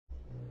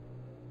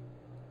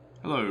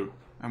Hello,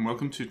 and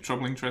welcome to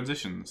Troubling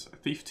Transitions, a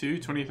Thief 2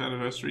 20th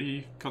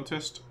Anniversary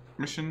Contest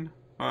mission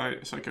by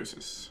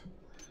Psychosis.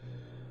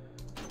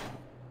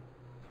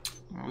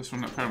 Well, this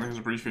one apparently has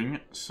a briefing,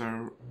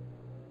 so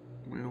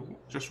we'll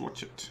just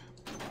watch it.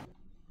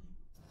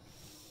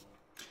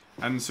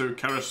 And so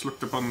Garrett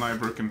looked upon thy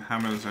broken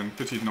hammers and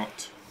pitied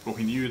not, for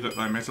he knew that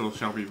thy metal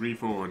shall be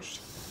reforged,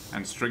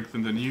 and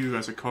strengthened anew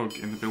as a cog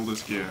in the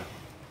builder's gear.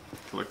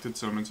 Collected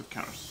Sermons of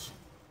Garrett.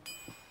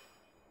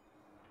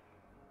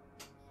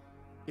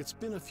 It's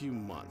been a few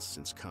months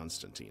since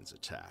Constantine's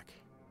attack,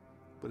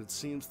 but it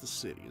seems the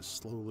city is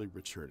slowly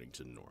returning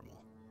to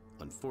normal.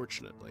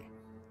 Unfortunately,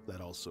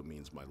 that also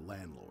means my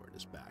landlord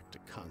is back to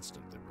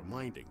constantly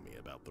reminding me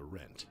about the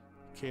rent.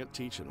 Can't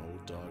teach an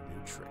old dog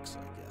new tricks,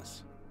 I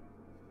guess.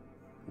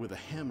 With the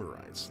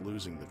Hammerites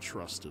losing the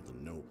trust of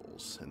the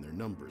nobles and their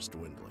numbers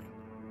dwindling,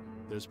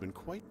 there's been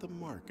quite the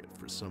market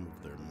for some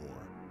of their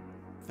more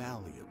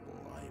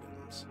valuable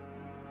items.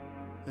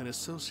 An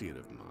associate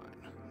of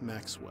mine,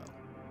 Maxwell,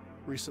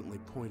 recently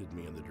pointed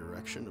me in the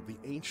direction of the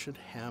ancient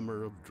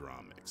Hammer of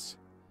Dromix,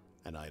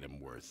 an item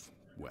worth,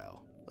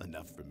 well,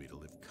 enough for me to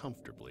live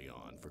comfortably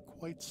on for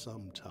quite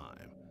some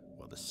time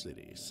while the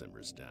city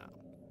simmers down.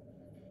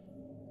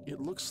 It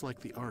looks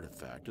like the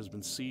artifact has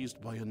been seized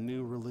by a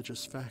new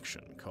religious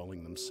faction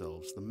calling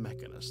themselves the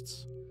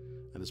Mechanists,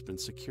 and has been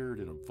secured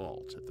in a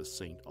vault at the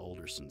St.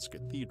 Alderson's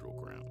Cathedral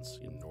grounds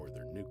in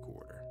northern New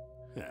Quarter.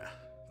 Yeah,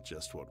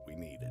 just what we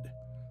needed.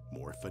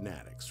 More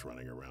fanatics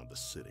running around the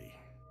city.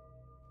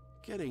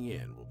 Getting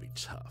in will be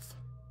tough,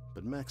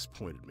 but Max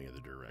pointed me in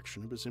the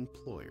direction of his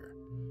employer,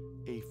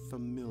 a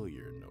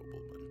familiar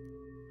nobleman,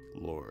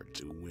 Lord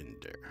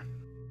Dewinder.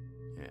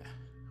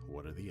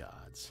 What are the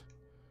odds?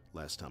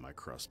 Last time I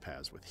crossed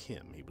paths with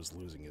him, he was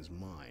losing his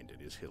mind in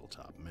his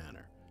hilltop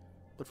manor,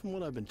 but from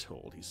what I've been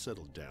told, he's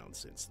settled down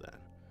since then,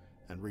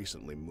 and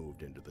recently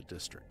moved into the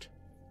district.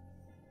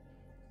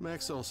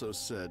 Max also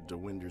said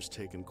Dewinder's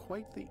taken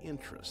quite the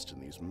interest in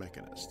these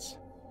mechanists.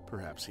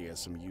 Perhaps he has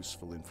some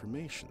useful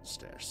information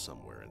stashed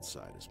somewhere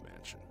inside his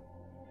mansion.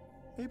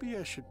 Maybe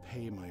I should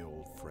pay my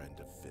old friend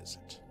a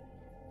visit.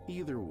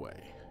 Either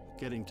way,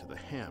 getting to the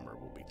hammer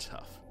will be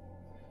tough.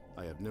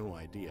 I have no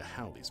idea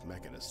how these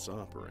mechanists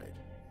operate.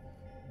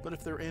 But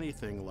if they're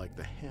anything like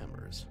the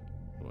hammers,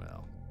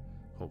 well,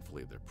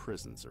 hopefully their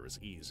prisons are as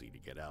easy to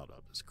get out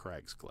of as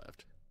Crag's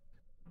Cleft.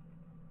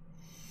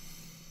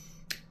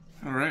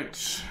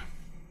 Alright.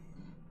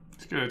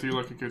 It's good. I do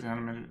like a good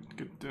animated,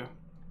 good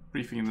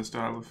briefing in the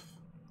style of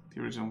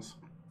the originals.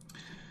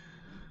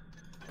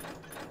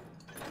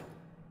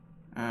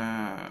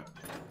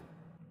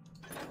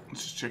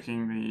 Just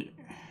checking the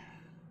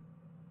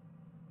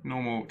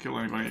normal, kill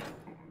anybody,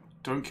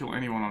 don't kill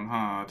anyone on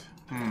hard,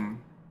 and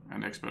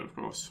expert of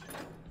course.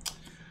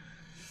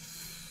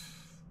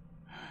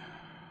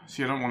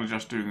 See, I don't want to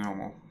just do the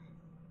normal.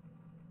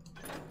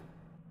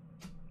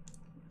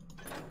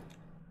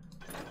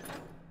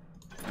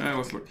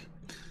 Let's look.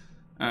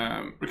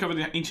 Recover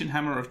the ancient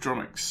hammer of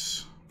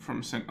Dromix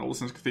from St.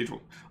 Alderson's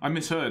Cathedral. I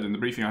misheard in the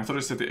briefing. I thought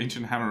it said the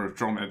ancient hammer of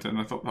Dromed, and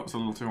I thought that was a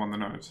little too on the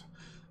nose.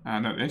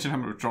 No, the ancient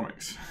hammer of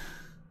Dromix.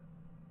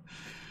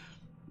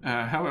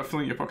 How about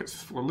filling your pockets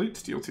full of loot?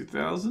 Steal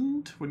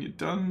 2,000. When you're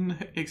done,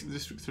 exit the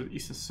district through the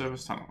Eastern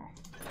Service Tunnel.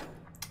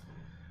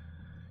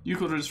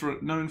 Euclid is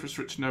known for its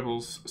rich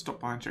nobles. Stop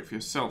by and check for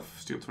yourself.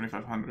 Steal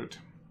 2,500.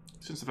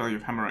 Since the value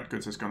of Hammerite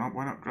goods has gone up,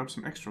 why not grab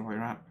some extra while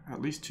you're at?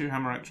 At least 2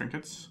 Hammerite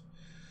trinkets.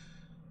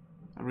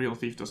 A real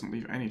thief doesn't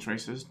leave any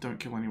traces. Don't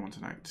kill anyone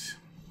tonight.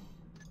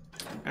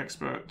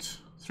 Expert.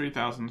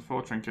 3,000,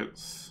 4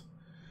 trinkets.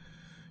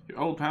 Your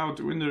old pal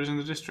Dewinder is in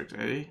the district,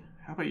 eh?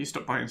 How about you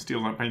stop by and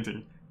steal that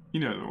painting?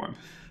 You know the one.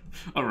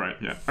 Alright,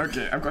 yeah.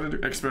 Okay, I've got to do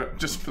expert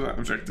just for that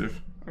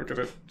objective. I've got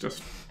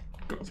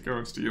to go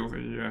and steal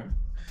the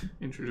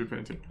intruder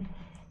painting.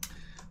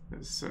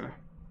 There's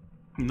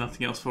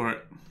nothing else for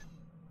it.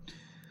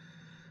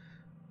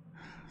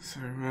 So,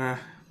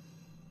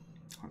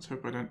 let's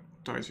hope I don't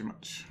die too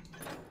much.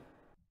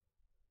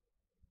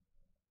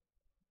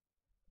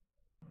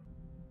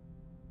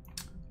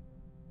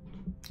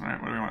 Alright,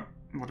 what do we want?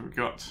 What do we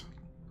got?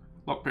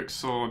 Lockpick,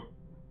 sword,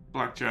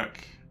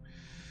 blackjack,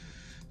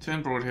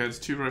 10 broadheads,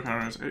 2 rope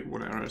arrows, 8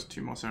 wood arrows,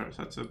 2 moss arrows.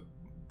 That's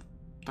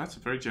a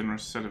very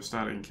generous set of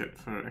starting kit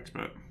for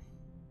expert.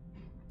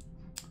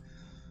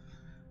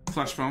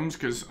 Flash bombs,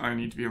 because I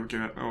need to be able to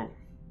get out. Oh,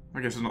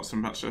 I guess it's not so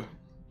much a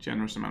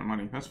generous amount of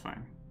money. That's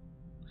fine.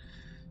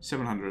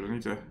 700. I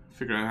need to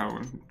figure out how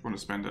I want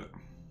to spend it.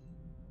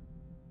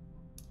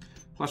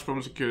 Flash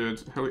bombs are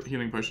good.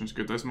 Healing potions are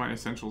good. Those are my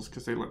essentials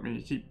because they let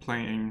me keep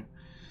playing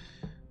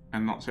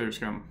and not save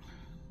scum.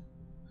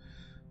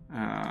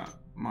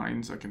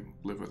 Mines I can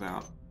live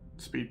without.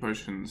 Speed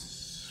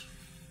potions,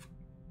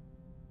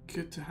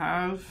 good to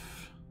have.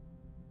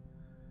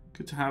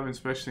 Good to have,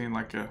 especially in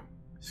like a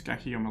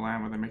Skaki or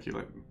Milan where they make you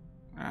like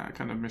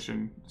kind of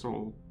mission. It's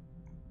all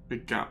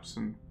big gaps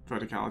and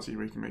verticality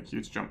where you can make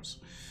huge jumps.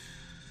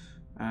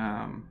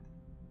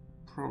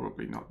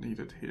 Probably not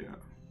needed here.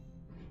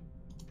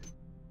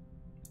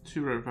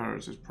 2 rope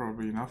arrows is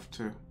probably enough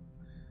to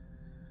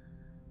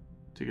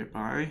to get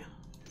by.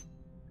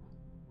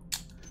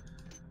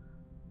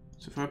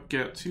 So if I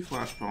get 2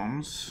 flash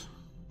bombs,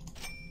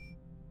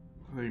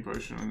 the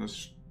potion, and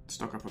just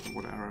stock up with the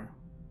wood arrow.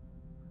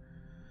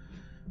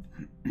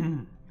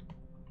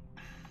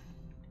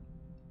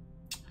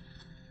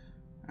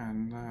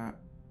 And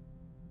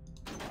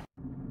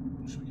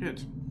should be good.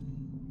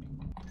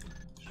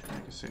 Should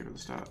make a save at the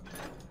start.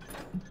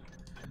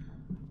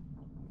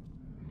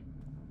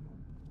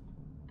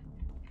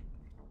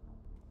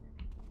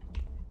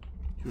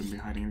 You wouldn't be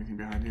hiding anything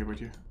behind here, would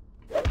you?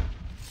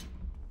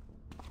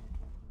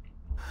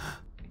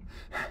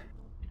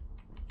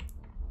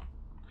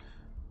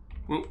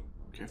 Whoa,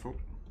 careful.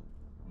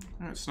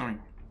 Oh, it's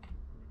snowing.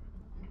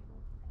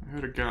 I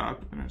heard a guard,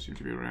 but they don't seem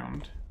to be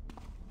around.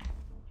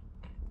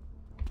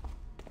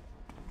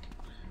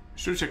 I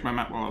should have checked my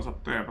map while I was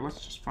up there, but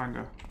let's just find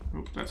a...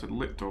 Oh, that's a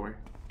lit doorway.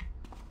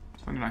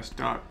 Let's find a nice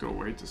dark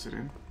doorway to sit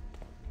in.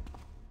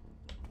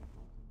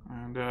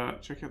 And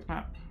check out the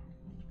map.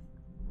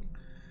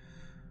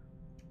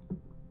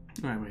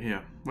 Right, we're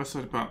here.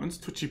 Westside Apartments,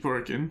 Twitchy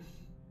Porrikin,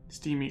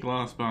 Steamy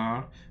Glass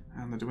Bar,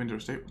 and the Dewinder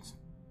Estate.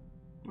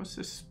 What's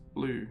this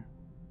blue?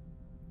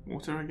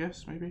 Water, I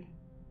guess, maybe?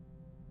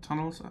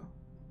 Tunnels? Oh,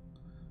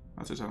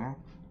 that's a tunnel.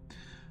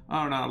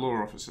 R&R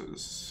Law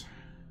Offices.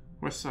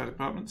 Westside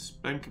Apartments,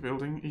 Banker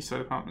Building,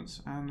 Eastside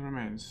Apartments, and the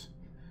remains.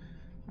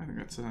 I think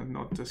that's a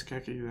nod to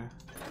Skeki there.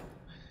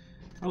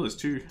 Oh, there's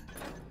 2.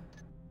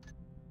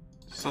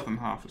 Southern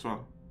half as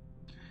well.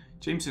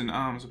 Jameson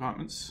Arms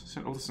Apartments,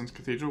 St. Alderson's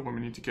Cathedral, when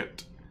we need to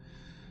get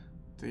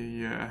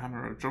the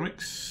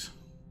Hammerodromics.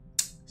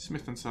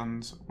 Smith &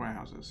 Sons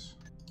Warehouses.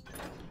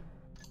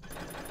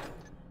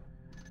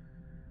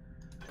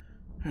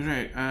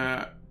 Alright,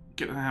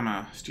 get the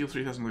hammer, steal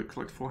 3,000 loot,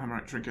 collect 4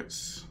 Hammerite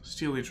trinkets,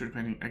 steal the intruder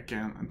painting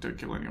again, and don't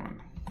kill anyone.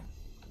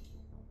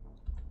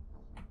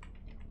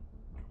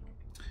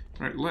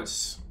 Right,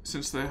 let's,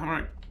 since the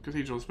Hammerite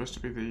Cathedral is supposed to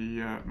be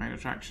the main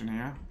attraction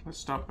here,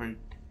 let's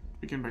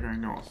begin by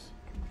going north.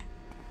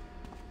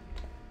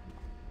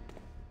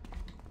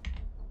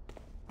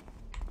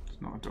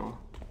 It's not a door.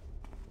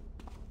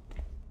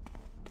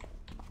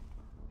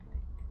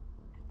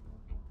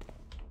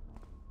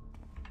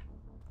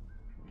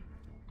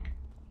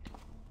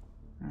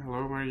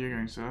 Hello, where are you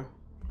going, sir?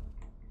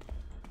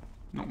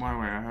 Not my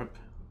way, I hope.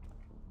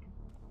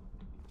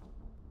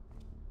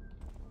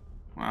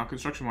 Well,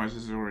 construction-wise,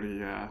 this is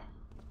already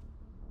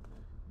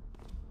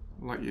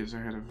light years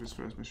ahead of his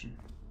first mission.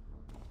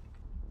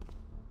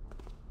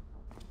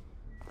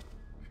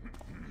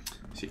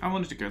 See, I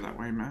wanted to go that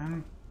way,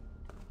 man.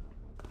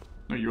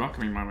 No, you are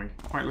coming my way.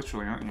 Quite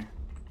literally, aren't you?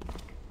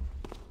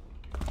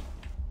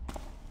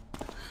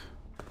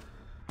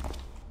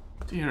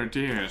 Dear, oh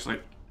dear, it's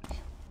like...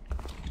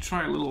 You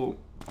try a little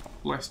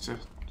less to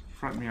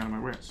frighten me out of my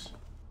wits.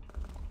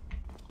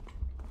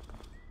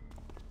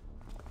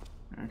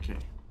 Okay.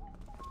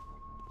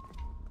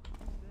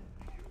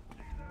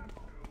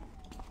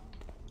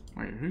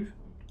 Wait, who?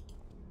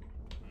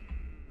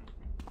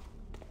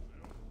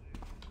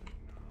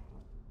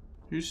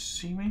 You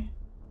see me?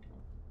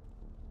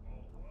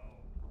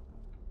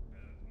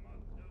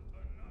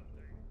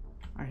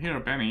 I hear a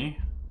Benny.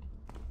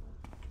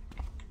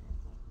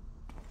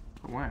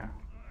 But where?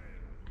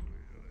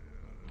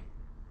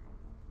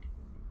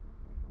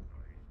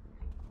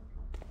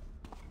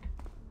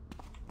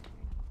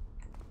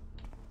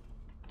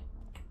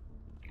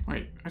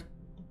 Wait,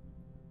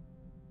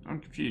 I'm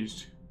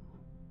confused.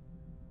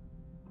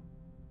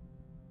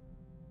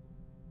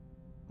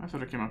 I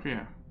thought I came up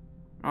here.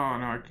 Oh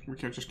no, we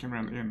just came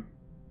around the inn.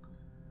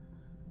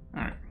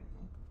 Alright.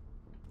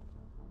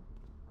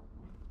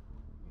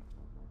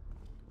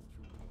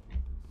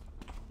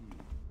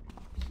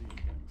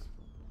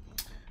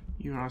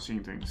 You are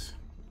seeing things.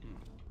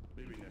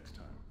 Maybe next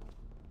time.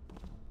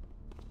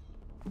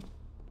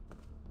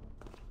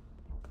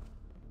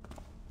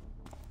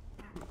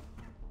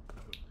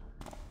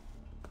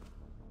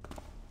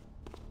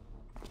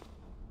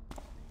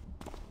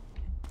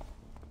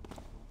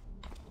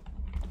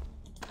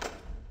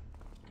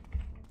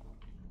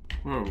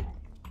 Whoa.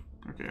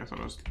 Okay, I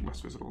thought I was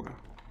less visible there.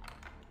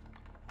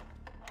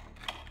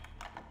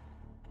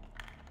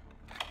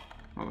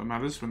 Not that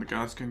matters when the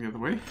guard's going the other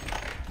way.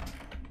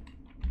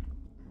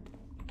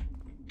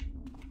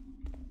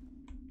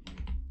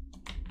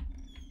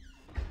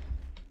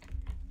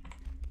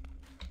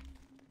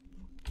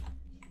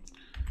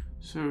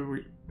 So,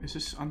 is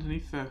this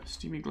underneath the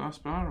steamy glass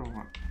bar or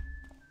what?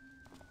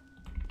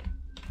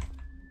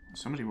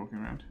 Somebody walking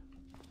around.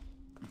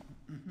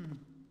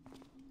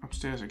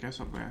 Upstairs, I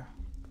guess, up there.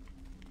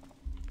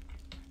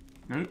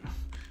 Nope.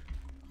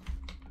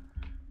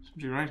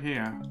 Somebody right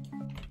here.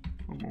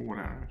 Oh, more wood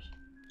arrows.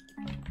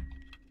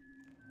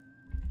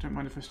 Don't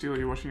mind if I steal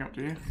your washing up,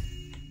 do you?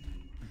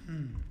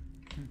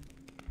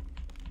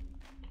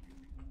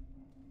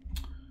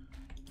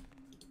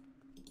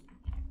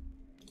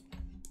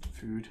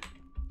 Food.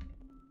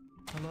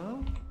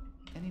 Hello?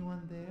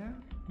 Anyone there?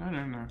 No,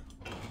 no, no.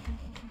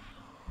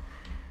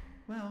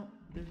 Well,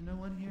 there's no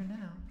one here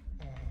now.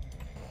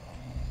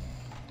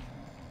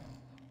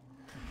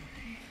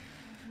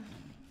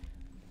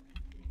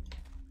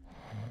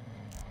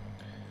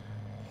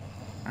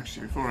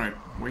 actually, before I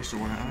waste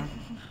all that.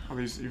 Are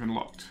these even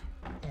locked?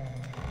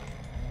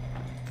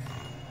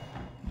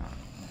 No.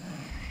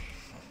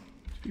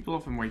 People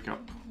often wake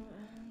up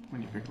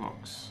when you pick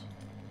locks.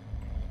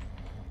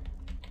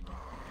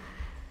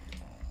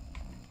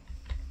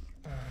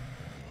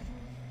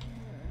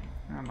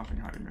 Nothing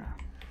hiding there.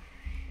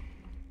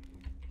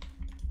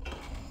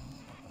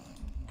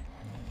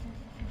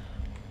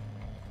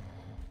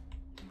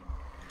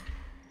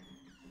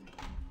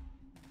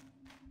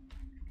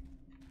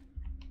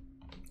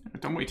 A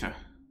dumbwaiter.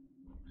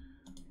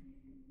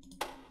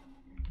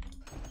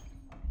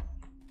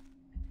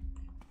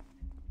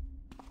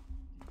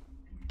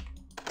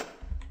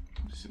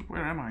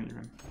 Where am I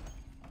even?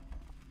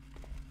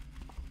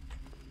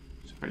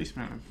 It's a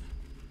basement of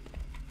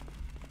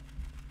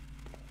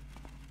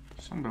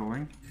some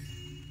building.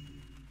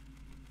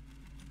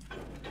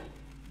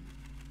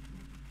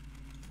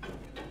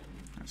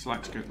 That's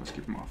lights good, let's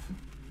keep them off.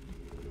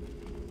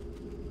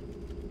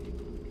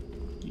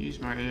 Use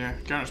my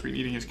Garrett's been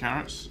eating his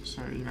carrots,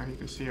 so you know he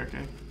can see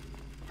okay.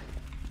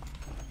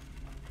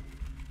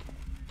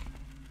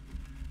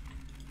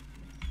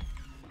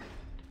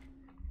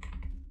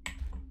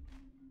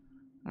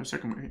 No,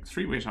 second way,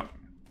 3 ways up.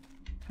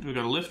 We've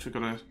got a lift, we've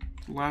got a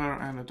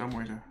ladder and a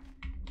dumbwaiter.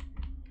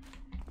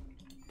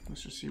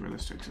 Let's just see where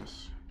this takes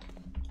us.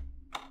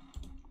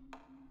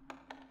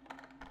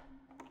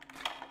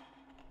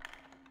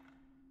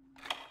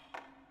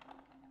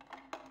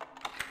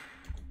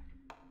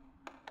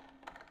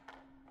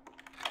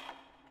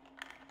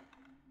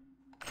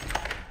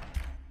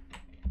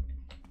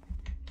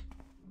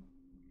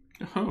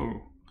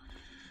 Oh,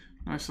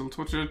 nice little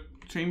torture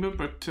chamber,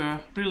 but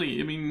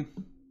really, I mean,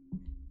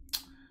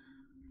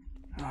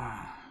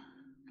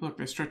 look,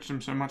 they stretched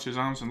him so much his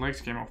arms and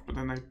legs came off, but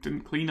then they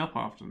didn't clean up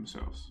after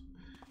themselves.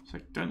 It's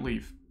like, don't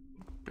leave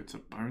bits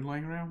of bone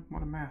laying around.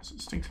 What a mess.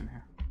 It stinks in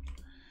here.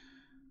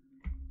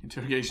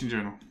 Interrogation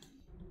journal.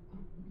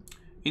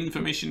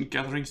 Information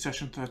gathering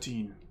session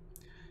 13.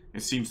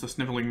 It seems the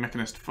snivelling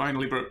mechanist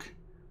finally broke.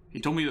 He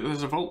told me that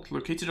there's a vault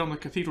located on the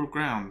cathedral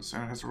grounds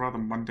and it has a rather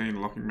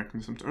mundane locking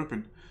mechanism to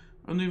open,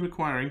 only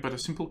requiring but a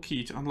simple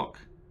key to unlock,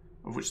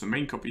 of which the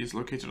main copy is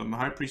located on the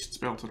High Priest's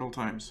belt at all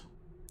times.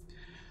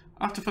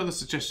 After further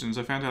suggestions,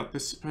 I found out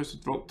this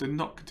supposed vault did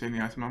not contain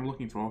the item I'm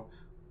looking for,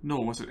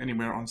 nor was it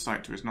anywhere on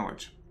site to his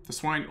knowledge. The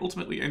swine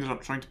ultimately ended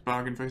up trying to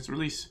bargain for his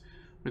release,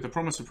 with the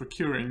promise of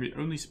procuring the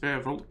only spare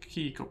vault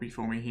key copy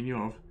for me he knew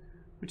of,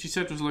 which he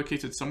said was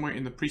located somewhere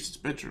in the priest's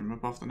bedroom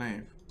above the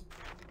nave.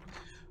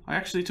 I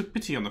actually took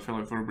pity on the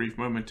fellow for a brief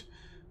moment,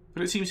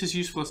 but it seems his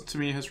usefulness to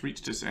me has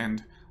reached its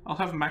end. I'll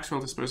have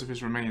Maxwell dispose of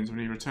his remains when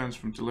he returns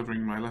from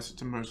delivering my letter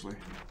to Mosley.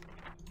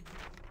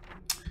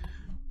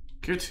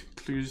 Good.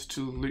 Clues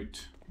to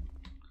loot.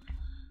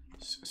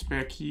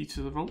 Spare key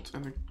to the vault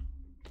and the...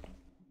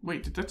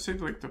 Wait, did that say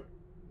like the...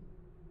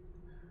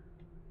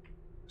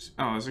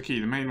 Oh, there's a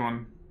key. The main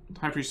one. The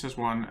High Priest has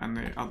one and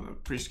the other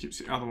priest keeps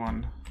the other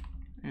one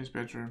in his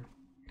bedroom.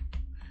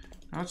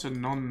 Now that's a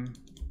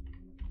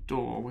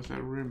non-door with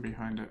a room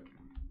behind it.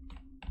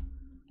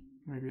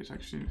 Maybe it's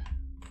actually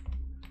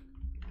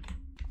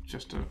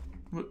just an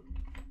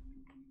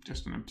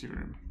empty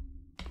room.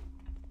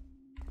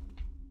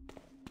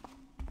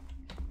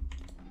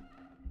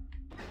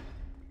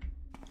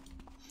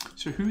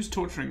 So who's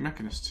torturing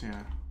mechanists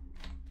here?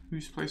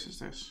 Whose place is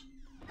this?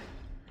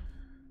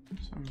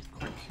 So I'm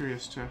quite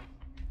curious to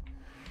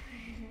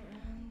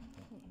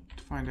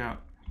find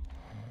out.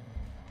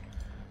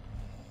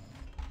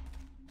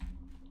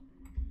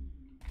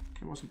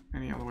 There wasn't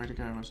any other way to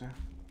go, was there?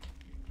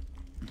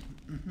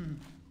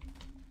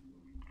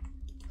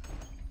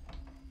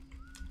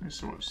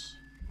 So what's...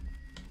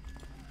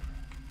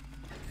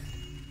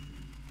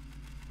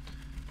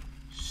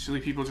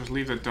 Silly people just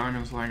leave their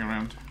diamonds lying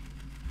around.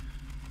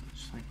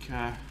 Like, you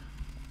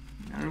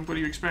know, what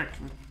do you expect?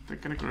 They're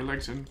gonna grow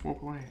legs and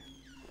walk away.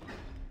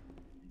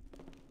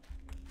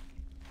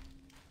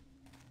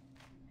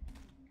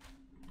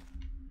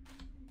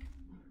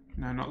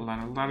 No, not a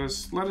ladder.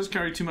 Ladders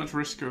carry too much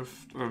risk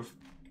of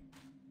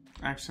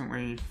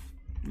accidentally,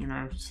 you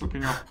know,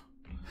 slipping up,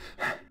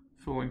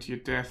 falling to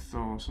your death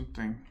or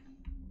something.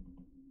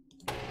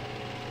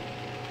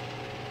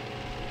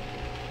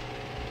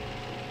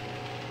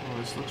 Oh,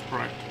 this looks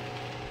bright.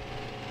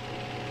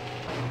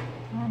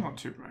 Oh, not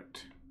too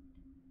bright.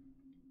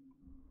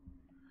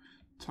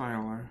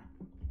 Tile though.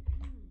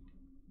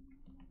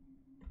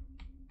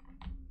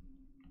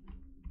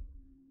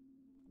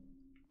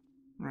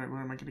 Right, where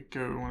am I going to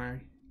go when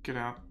I get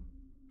out?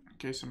 In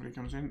case somebody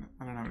comes in.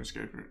 I don't have an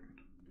escape route.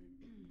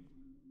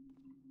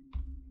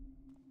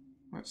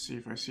 Let's see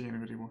if I see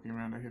anybody walking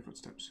around. I hear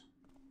footsteps.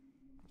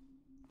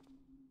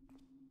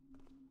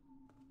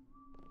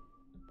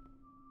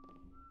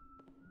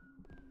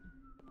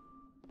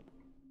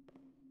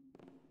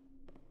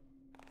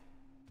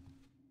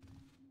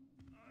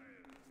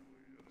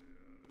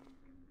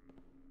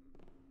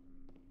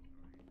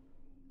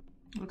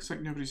 Looks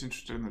like nobody's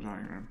interested in the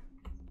dining room.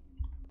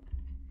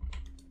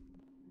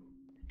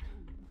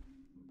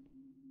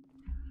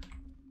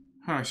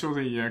 Huh, I saw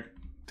the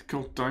the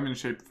gold diamond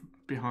shape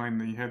behind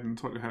the head and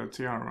thought it had a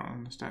tiara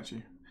on the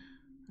statue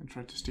and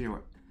tried to steal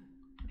it.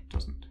 It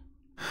doesn't.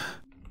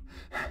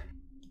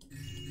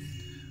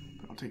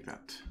 But I'll take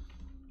that.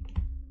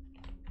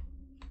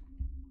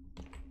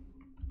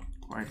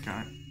 Quiet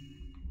guy.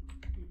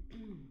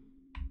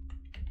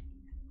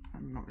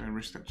 I'm not going to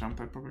risk that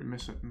jump. I'd probably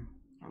miss it and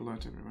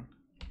alert everyone.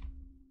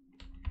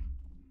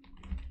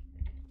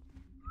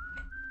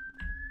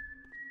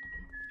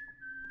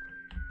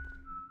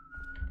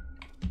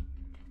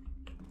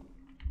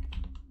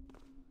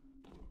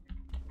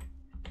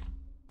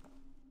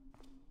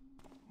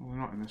 Well, they're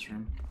not in this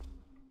room.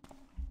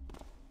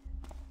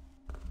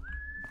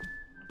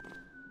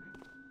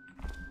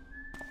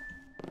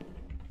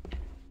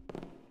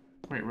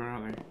 Wait, where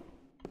are they?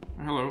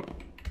 Oh, hello.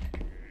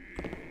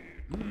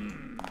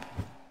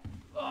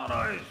 Thought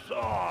I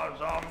saw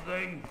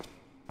something.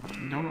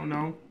 No.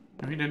 No,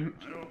 he didn't.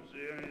 I don't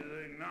see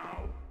anything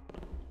now.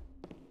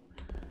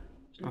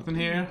 There's nothing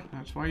here.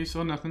 That's why you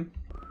saw nothing.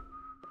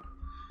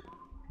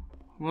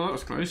 Well, that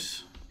was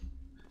close.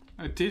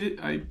 I did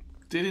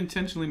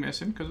intentionally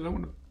miss him because I don't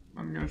want to.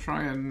 I'm going to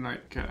try and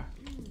like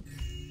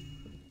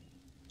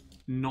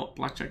not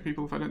blackjack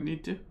people if I don't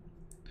need to.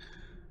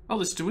 Oh,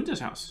 this is Dewinder's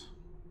house.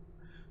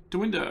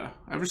 Dewinder,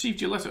 I've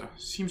received your letter.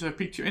 Seems I've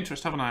piqued your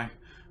interest, haven't I?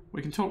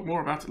 We can talk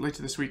more about it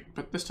later this week,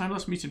 but this time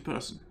let's meet in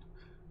person.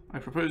 I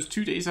propose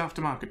 2 days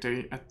after market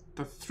day at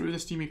the Through the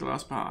Steamy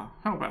Glass bar.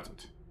 How about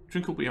it?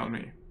 Drink will be on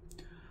me.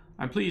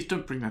 And please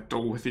don't bring that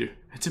doll with you.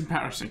 It's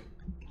embarrassing.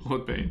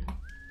 Lord Bane.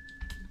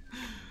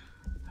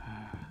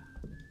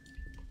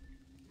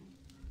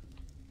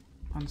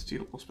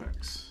 Unstealable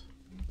specs.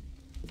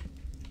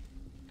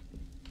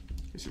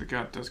 Okay, so the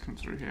guard does come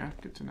through here.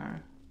 Good to know.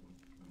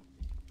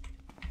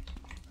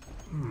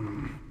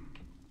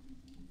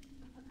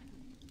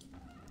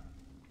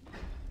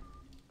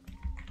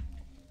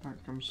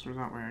 That comes through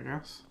that way, I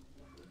guess.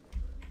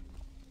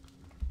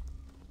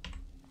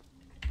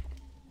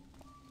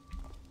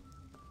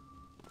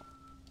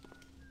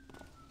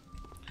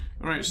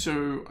 Alright,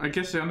 so I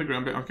guess the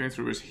underground bit I was going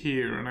through was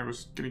here, and I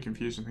was getting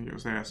confused and thinking it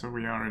was there, so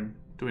we are in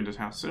Dewinder's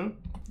house, so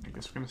I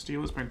guess we're going to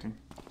steal his painting.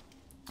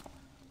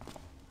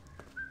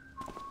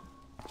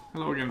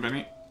 Hello again,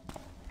 Benny.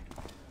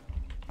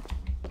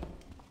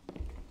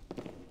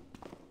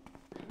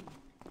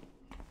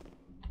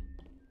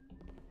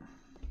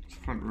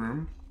 Front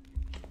room.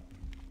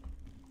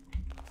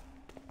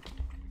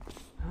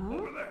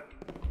 Over there.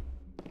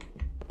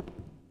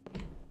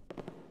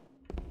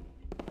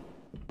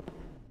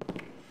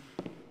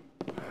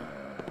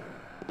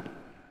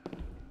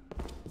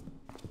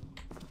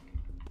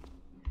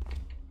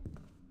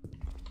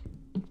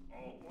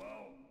 Oh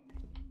well.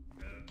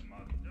 It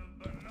must have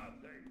been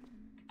nothing.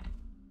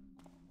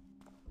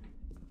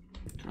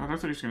 God, I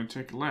thought he was going to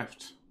take a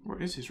left.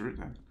 What is his route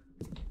then?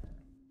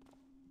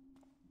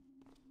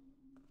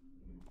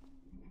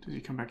 Does he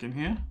come back in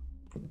here?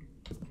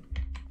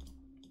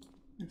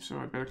 If so,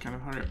 I better kind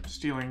of hurry up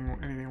stealing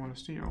anything I want to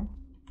steal.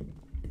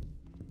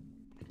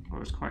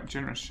 Well, it's quite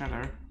generous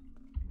shadow.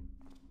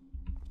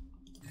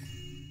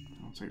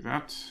 I'll take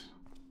that.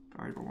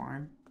 Valuable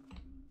wine.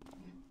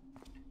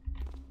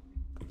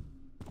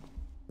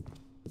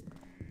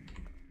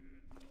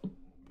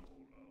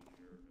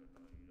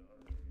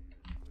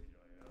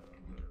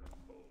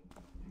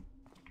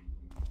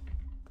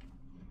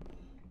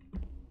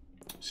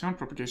 Sound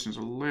propagation is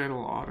a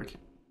little odd. I keep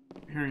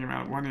hearing him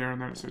out one ear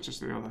and then it's just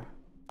the other.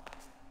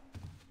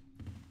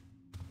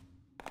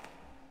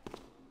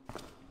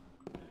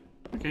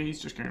 Okay,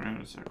 he's just going around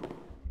in a circle.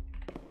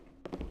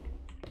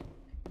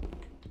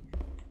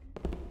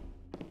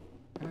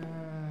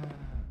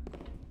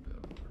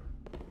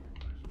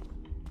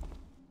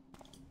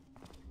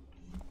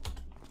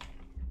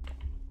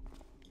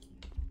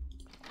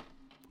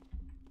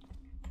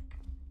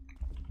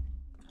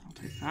 I'll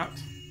take that.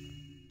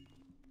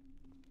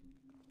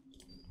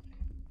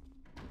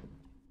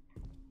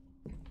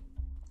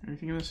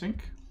 Anything in the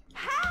sink?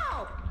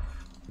 Help!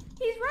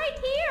 He's right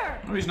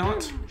here! No, he's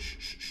not. Shh,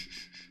 shh, shh,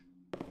 shh.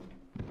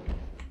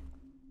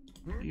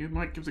 You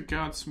might give the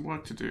guards some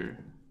work to do.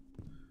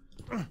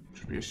 Which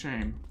would be a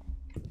shame.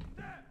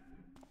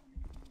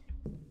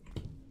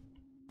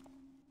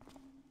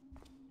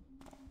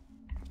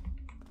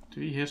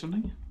 Did he hear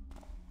something?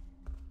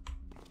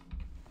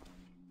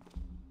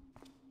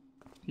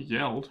 He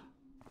yelled.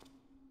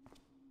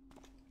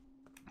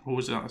 Or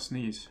was that a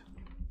sneeze?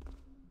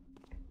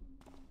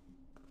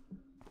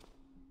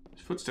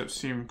 His footsteps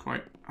seem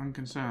quite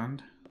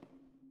unconcerned.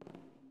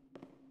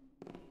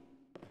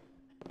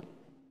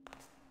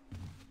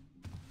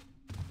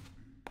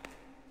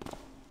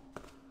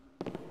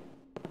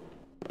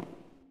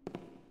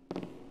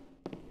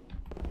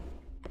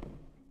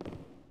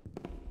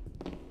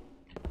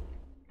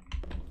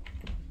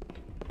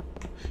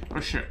 Oh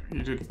shit, he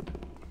did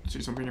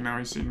see something and now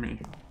he's seen me.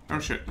 Oh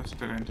shit, that's a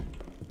dead end.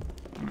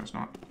 Oh, no, it's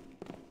not.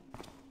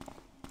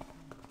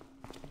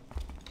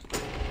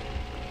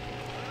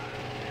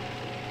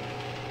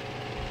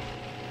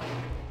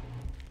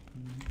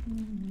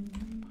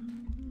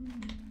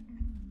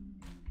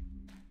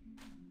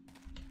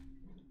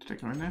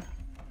 go in there?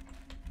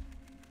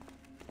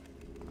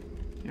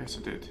 Yes,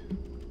 I did.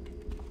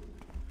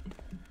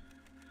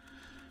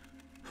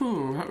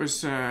 Whew, that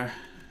was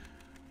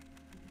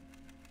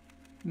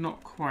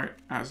not quite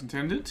as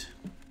intended.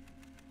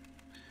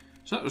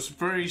 So that was a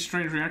very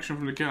strange reaction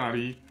from the guard.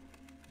 He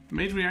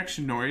made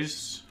reaction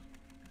noise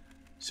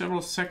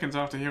several seconds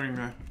after hearing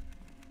the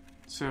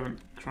servant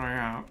cry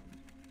out.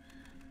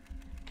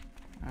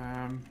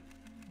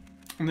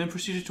 And then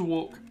proceeded to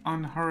walk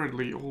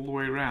unhurriedly all the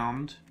way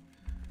around,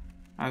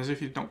 as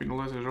if he'd not been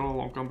alerted at all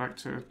or gone back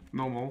to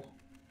normal.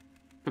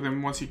 But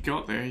then once he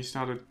got there, he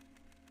started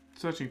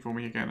searching for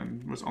me again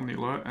and was on the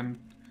alert and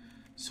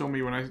saw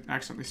me when I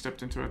accidentally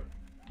stepped into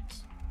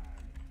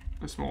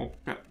a small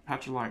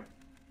patch of light.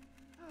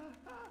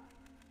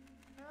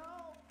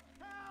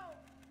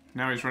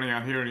 Now he's running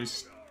out here and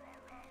he's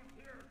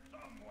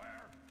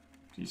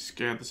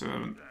scared the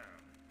servant.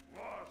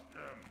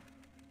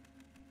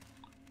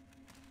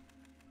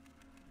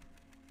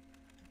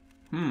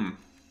 Come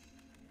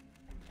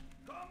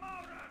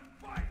out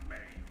and fight me.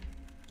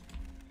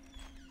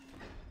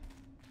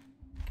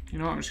 You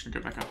know what, I'm just gonna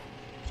go back up.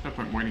 There's no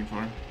point waiting for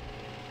him.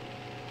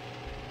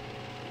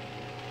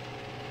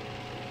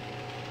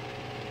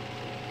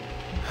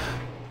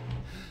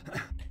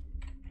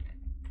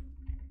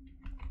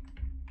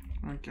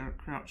 Right, Garrett,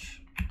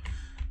 crouch.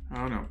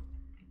 Oh no.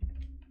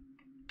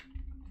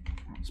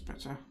 That's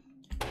better.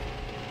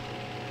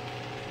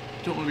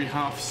 Don't want to be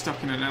half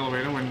stuck in an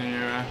elevator when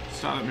you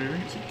start it moving.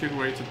 It's a good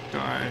way to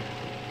die.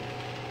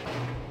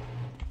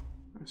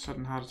 A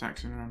sudden heart attack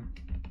syndrome.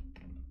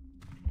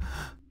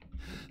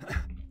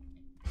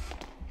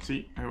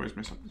 See, I always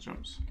mess up the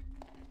jumps.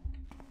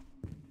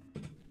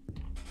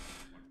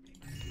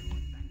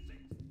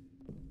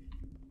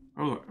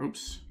 Oh, look,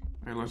 oops.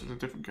 I alerted a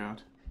different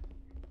guard.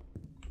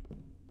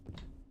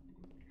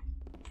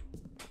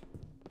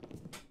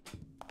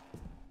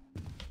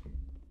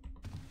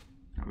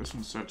 Now this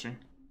one's searching.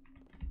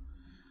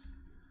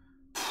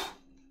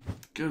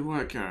 Good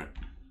work, Garrett.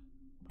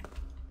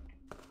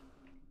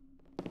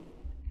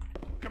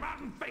 Come out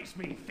and face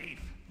me,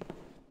 thief.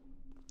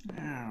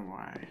 Yeah,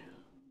 why?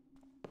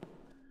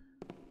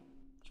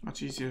 It's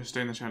much easier to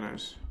stay in the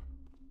shadows.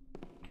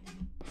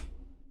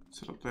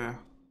 Sit up there.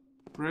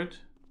 Bread?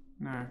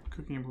 No.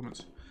 Cooking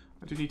implements.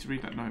 I do need to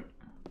read that note.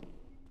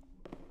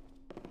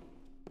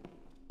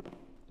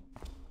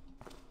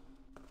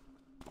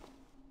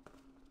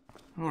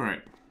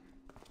 Alright.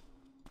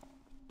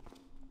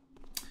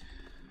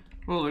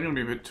 Well, they're going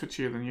to be a bit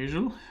twitchier than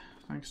usual,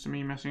 thanks to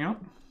me messing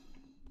up.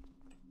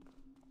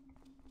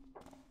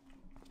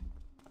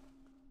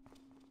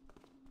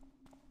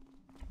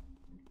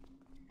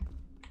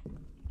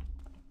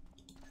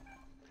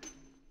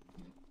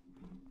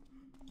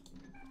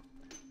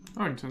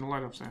 Oh, I can turn the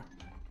light off there.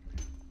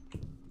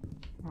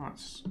 Oh,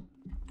 that's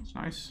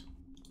nice.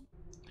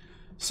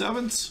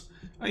 Servants,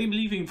 I am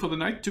leaving for the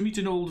night to meet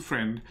an old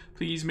friend.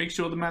 Please make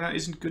sure the manor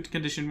is in good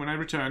condition when I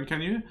return,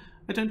 can you?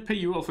 I don't pay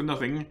you all for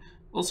nothing.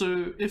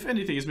 Also, if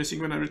anything is missing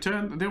when I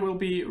return, there will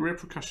be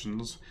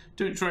repercussions.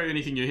 Don't try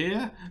anything you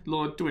hear,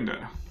 Lord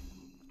Dewinder.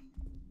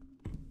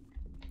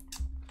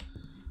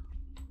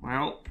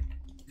 Well,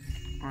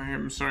 I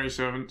am sorry,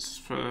 servants,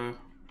 for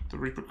the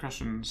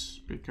repercussions,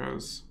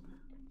 because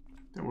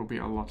there will be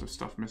a lot of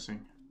stuff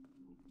missing.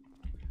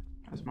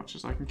 As much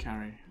as I can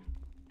carry.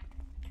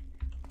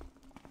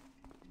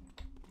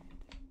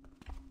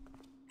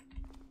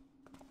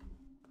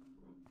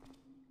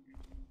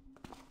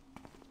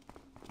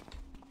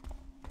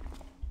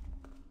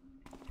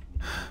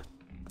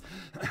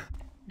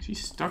 Is he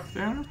stuck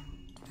there?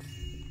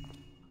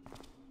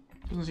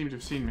 Doesn't seem to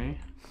have seen me.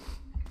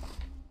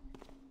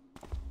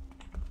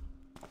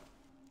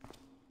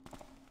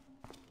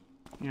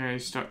 Yeah,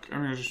 he's stuck.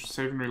 I'm gonna just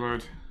save and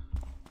reload.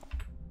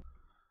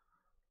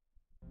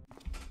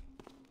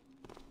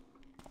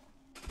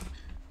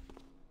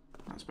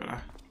 That's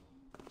better.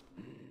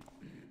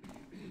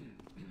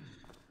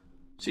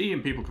 See,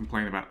 and people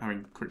complain about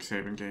having quick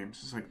save in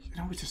games. It's like, you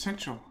know, it's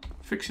essential.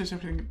 It fixes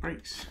everything that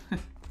breaks.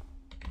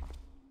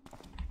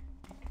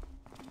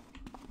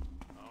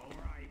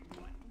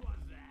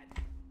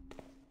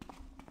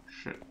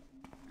 Shit.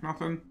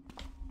 Nothing.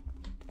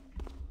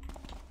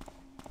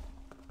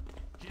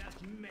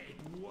 Just made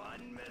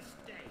one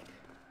mistake.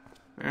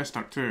 They're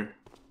stuck too.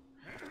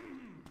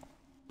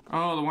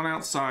 Oh, the one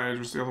outside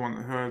was the other one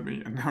that heard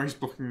me, and now he's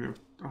blocking the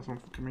other one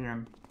from coming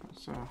in.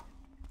 That's,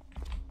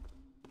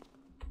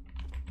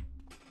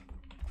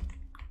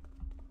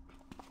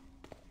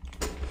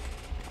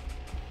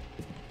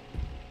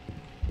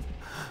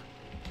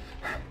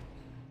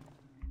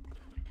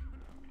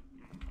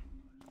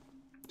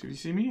 Did he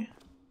see me?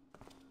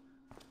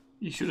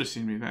 He should have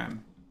seen me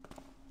then.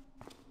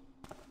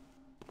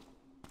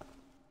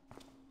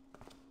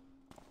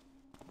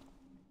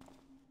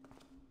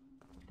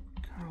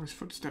 God, all his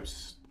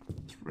footsteps.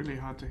 It's really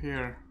hard to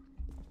hear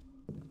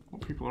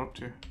what people are up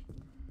to.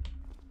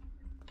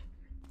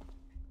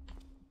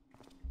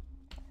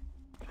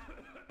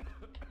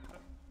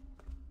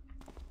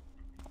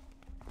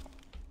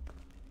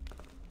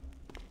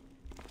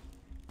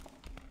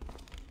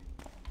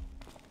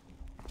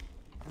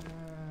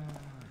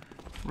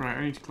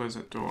 I need to close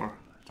that door.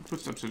 The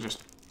footsteps are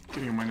just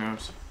getting on my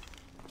nerves.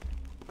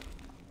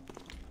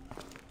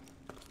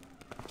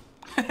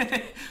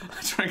 I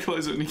try and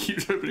close it and he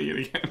keeps opening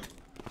it again.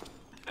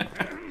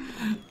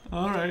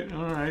 Alright,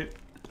 alright.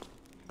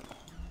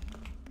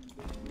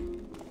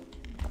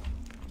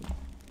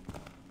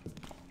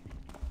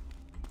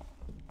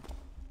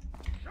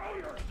 Show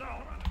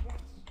yourself at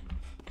once.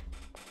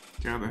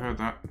 Yeah, they heard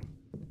that.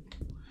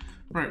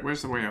 Right,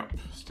 where's the way up?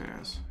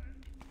 Stairs.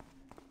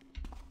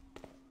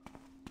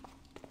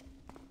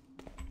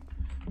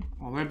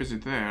 While they're busy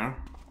there.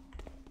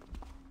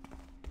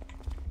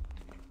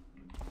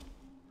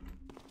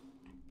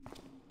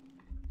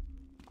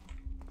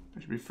 I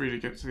should be free to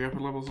get to the upper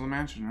levels of the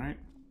mansion, right?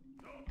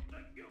 Don't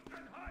think you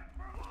can hide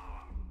for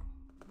long.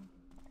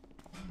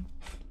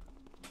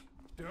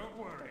 Don't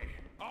worry,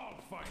 I'll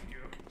find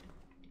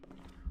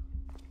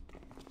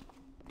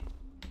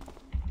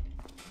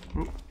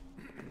you. Oop.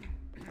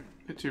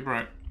 Bit too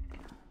bright.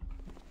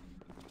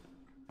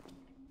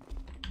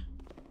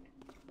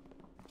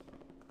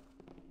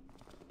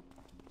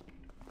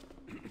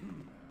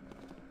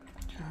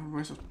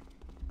 Where's the...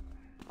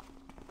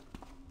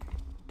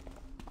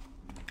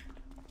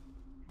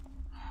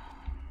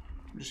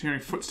 I'm just hearing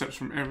footsteps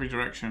from every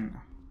direction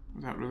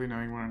without really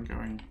knowing where I'm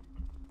going.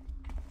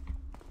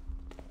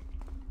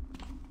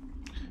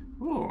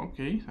 Oh,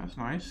 okay, that's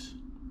nice.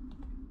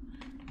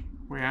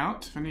 Way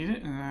out if I need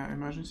it in an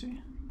emergency.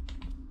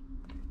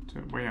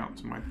 Way out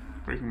to my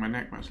breaking my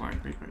neck most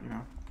likely, but you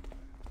know.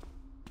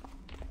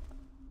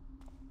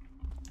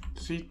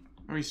 Does he?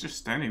 Oh, he's just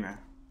standing there.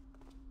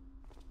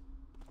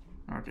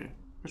 Okay,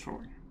 just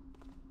rolling.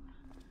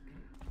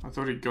 I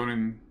thought he'd gone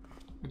in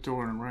the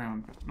door and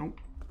around, but nope.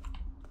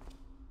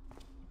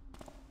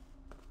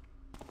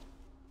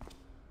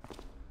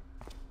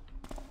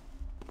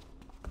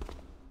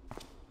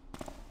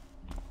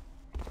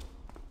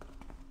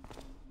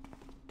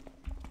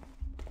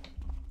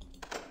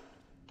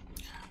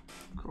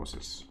 Of course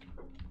it's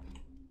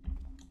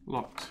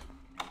locked.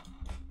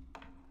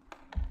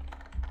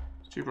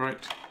 It's too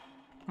bright.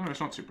 Oh, it's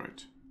not too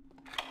bright.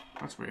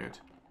 That's weird.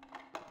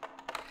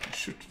 I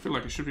should feel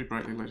like it should be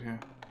brightly lit here.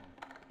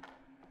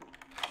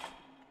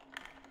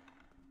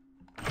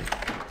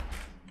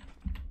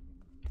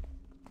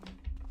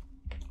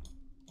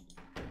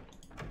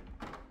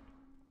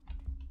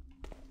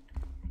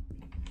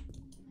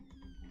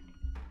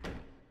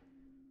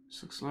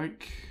 This looks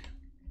like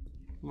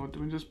Lord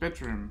Dewinder's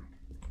bedroom.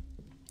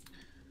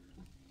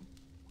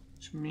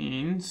 Which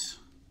means...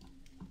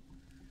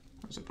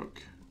 There's a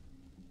book.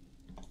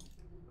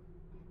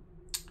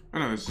 Oh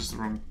no, this is the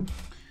wrong...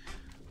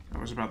 That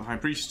was about the High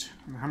Priest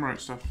and the Hammerite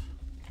stuff.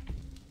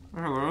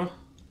 Oh, hello.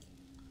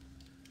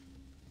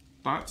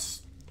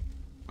 That's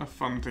a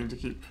fun thing to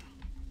keep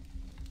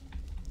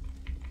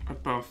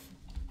above.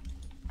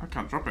 I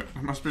can't drop it.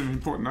 It must be an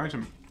important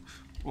item.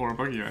 Or a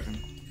buggy item.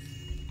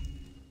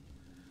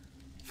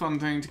 Fun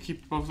thing to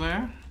keep above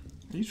there.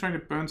 Are you trying to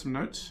burn some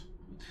notes?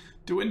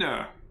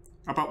 Dewinder!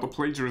 About the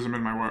plagiarism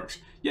in my works.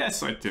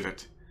 Yes, I did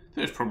it.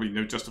 There's probably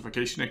no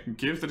justification I can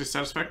give that is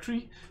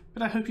satisfactory,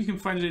 but I hope you can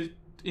find it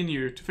in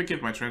you to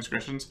forgive my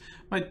transgressions.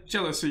 My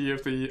jealousy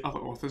of the other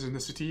authors in the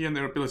city and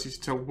their ability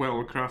to tell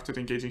well-crafted,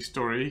 engaging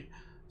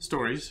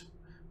stories,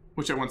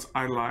 which I once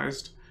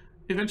idolized,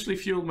 eventually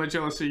fueled my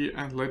jealousy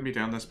and led me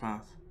down this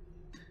path.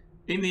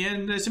 In the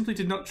end, I simply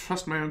did not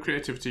trust my own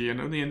creativity and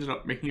only ended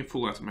up making a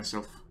fool out of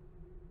myself.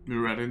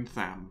 Muradin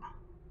Tham.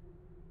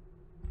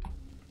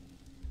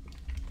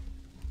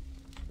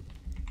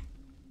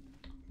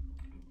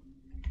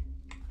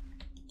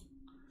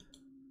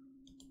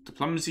 The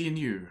Plumsy and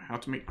You, How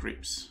to Make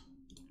Grapes.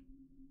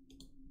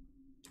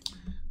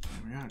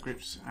 There we are,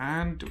 grapes.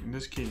 And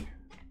Dewinder's Key.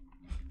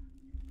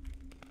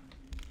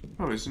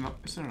 Oh, is there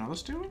another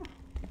stairwell?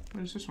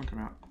 Where does this one come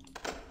out?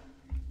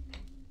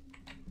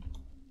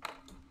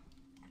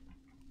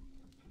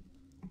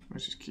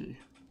 Where's his key?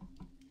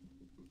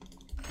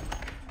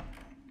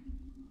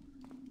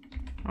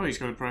 Oh, he's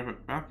got a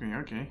private balcony,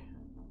 okay.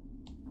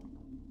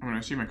 I'm gonna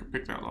assume I could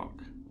pick that lock.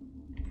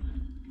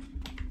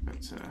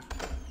 But,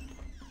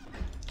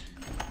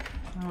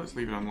 well, let's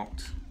leave it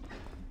unlocked.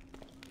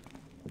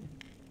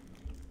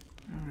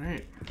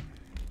 Alright.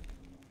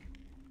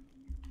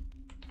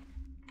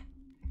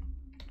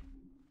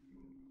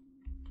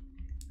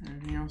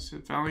 Anything else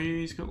of value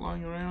he's got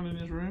lying around in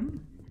his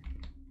room?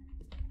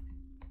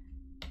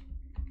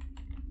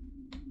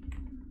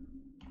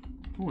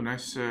 Oh,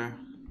 nice,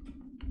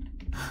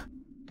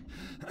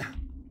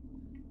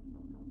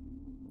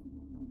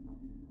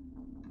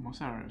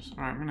 moss arrows.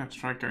 Alright, I'm gonna have to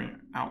try going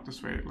out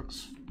this way. It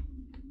looks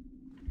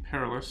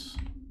perilous.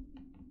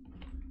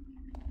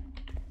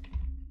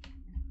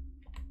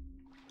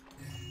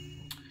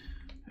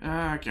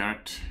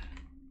 Garrett.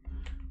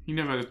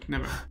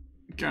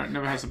 Garrett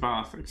never has a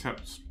bath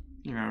except,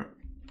 you know,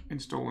 in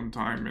stolen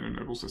time in a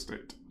noble's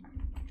estate.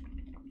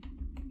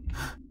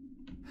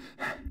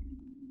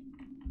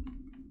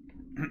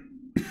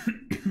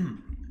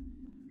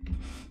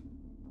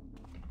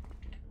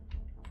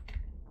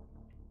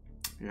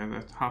 Yeah,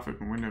 that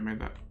half-open window made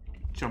that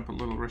jump a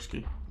little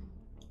risky.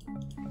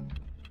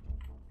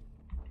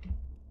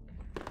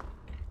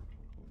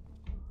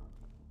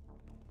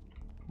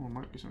 Oh,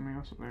 might be something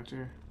else up there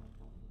too.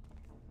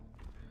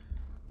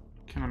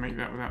 Can I make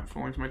that without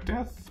falling to my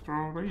death?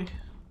 Probably.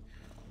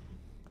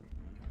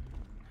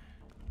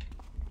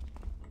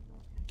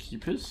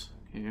 Keepers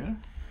here.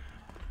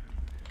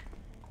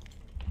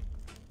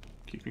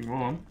 Keeping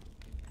warm.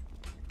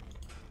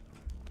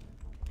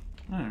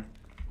 Oh. I was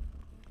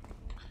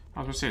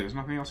going to say, there's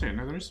nothing else here.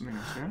 No, there is something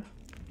else here.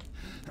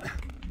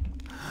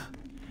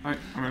 I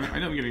mean, I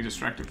know I'm getting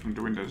distracted from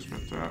Dewinders,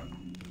 but, are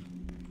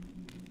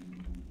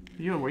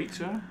you awake,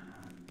 sir?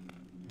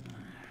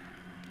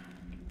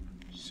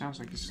 Sounds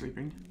like he's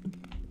sleeping.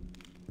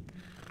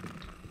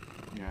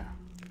 Yeah.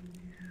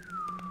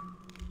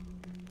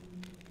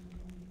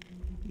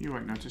 You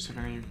won't notice if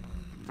any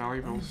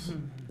valuables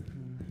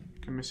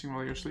come missing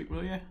while you're asleep,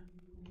 will you?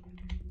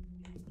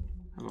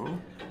 Hello?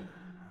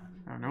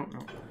 Oh, no, no.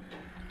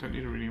 Don't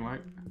need a reading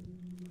light.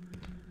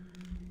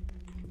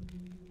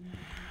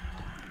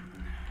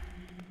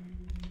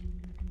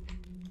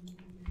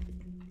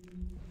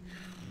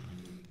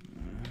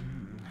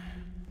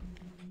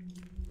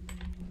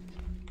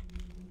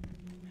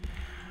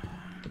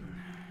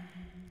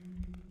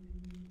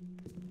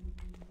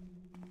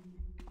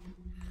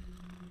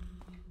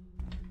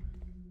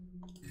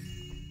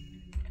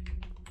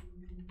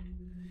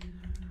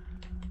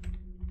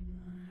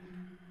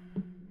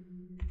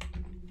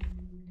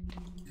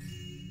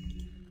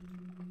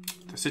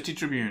 City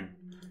Tribune.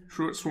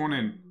 Truitt sworn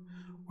in.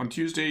 On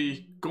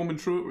Tuesday, Gorman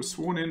Truitt was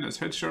sworn in as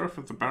head sheriff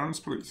of the Barons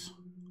Police.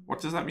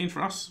 What does that mean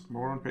for us?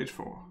 More on page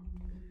 4.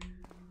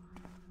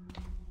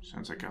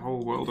 Sounds like a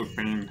whole world of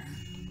pain.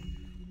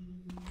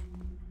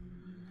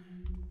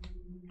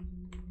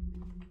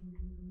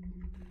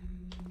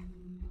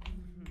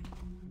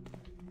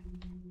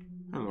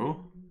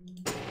 Hello.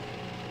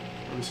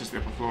 Oh, this is the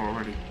upper floor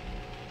already.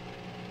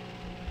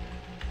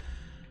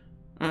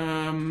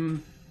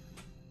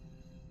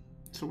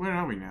 So where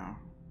are we now?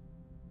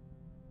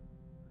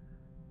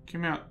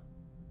 Came out.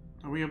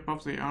 Are we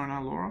above the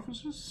R&R law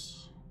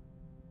offices?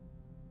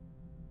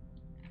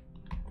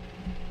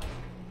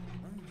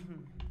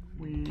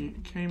 We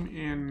came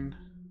in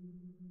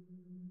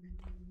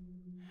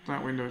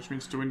that window, which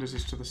means Dewinder's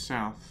is to the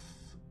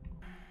south.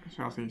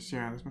 Southeast,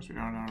 yeah, this must be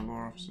R&R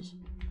law offices.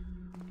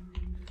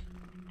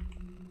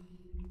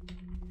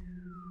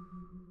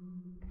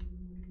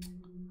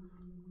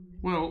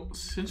 Well,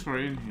 since we're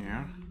in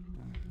here,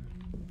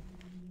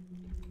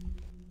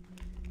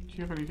 do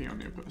you have anything on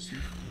your person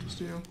to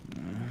steal?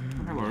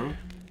 Oh, hello. I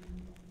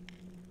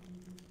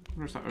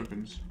wonder if that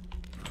opens.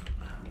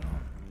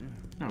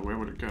 No, where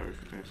would it go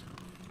if it did?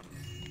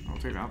 I'll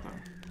take that though.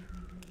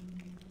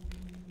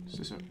 Is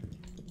this it?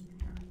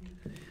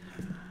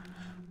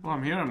 Well,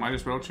 I'm here, I might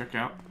as well check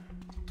out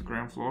the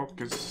ground floor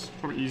because it's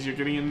probably easier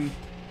getting in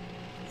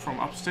from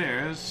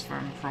upstairs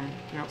than from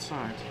the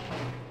outside.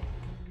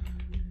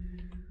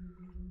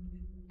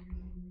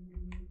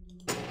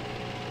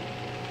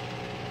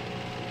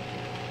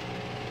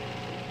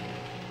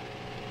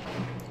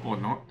 Or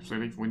not, if they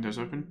leave windows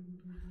open.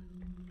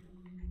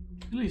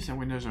 Who leaves their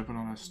windows open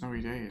on a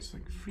snowy day? It's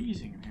like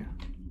freezing in here.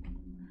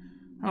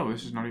 Oh,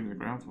 this is not even the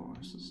ground floor,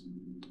 this is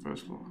the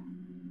first floor.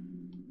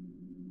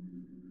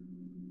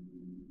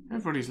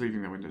 Everybody's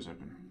leaving their windows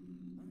open.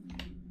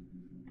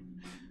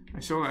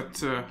 I saw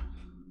that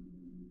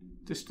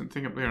distant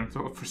thing up there and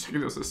thought for a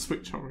second there was a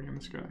switch hovering in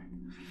the sky.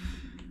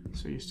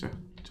 So used to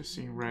just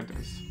seeing red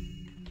as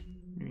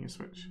meaning a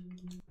switch.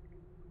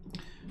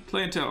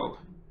 Clientele.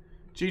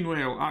 Gene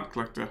Whale, art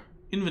collector.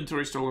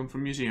 Inventory stolen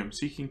from museum,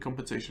 seeking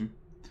compensation.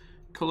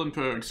 Cullen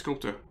Berg,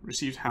 sculptor,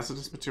 received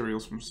hazardous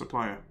materials from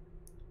supplier.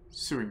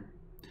 Suing.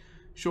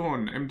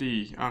 Sean,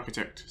 MD,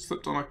 architect,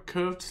 slipped on a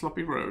curved,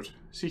 sloppy road,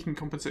 seeking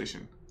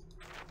compensation.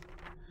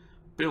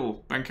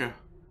 Bill, banker,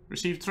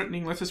 received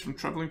threatening letters from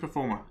travelling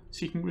performer,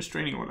 seeking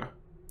restraining order.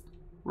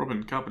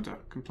 Robin, carpenter,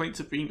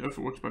 complaints of being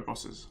overworked by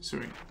bosses,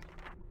 suing.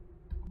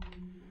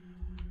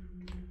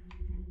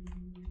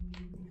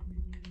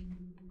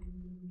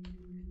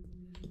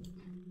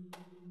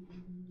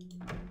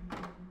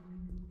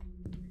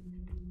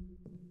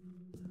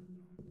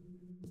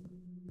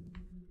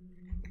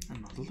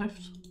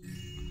 Left.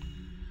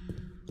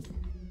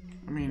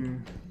 I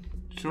mean,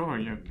 sure,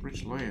 you're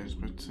rich lawyers,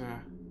 but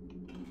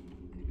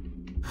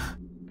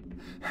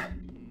why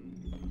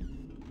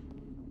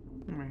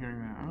am I hearing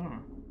that?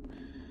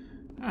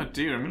 Oh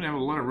dear, I'm gonna have a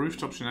lot of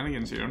rooftop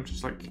shenanigans here. I'm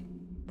just like,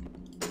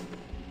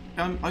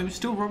 I'm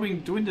still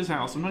robbing Dewinder's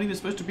house. I'm not even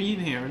supposed to be in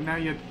here, and now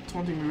you're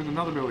taunting me with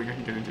another building I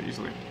can get into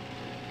easily.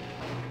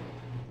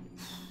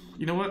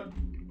 You know what?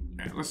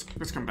 Yeah,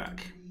 let's come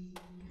back.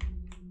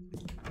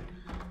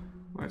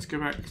 Let's go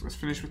back, let's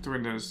finish with the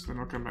windows, then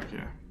we'll come back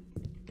here.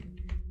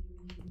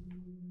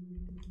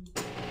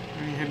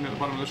 Any hidden at the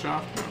bottom of the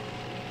shaft?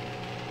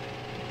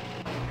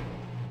 No.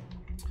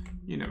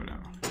 You never know.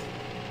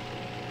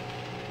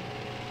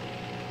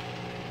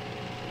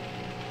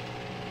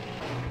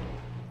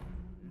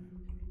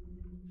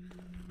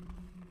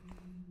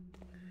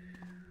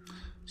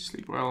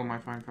 Sleep well, my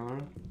fine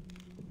fellow.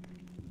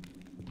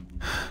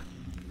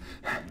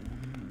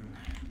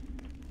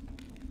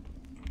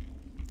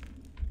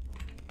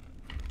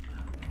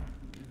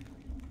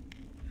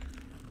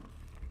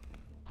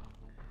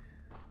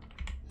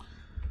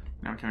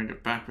 Now can I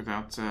get back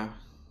without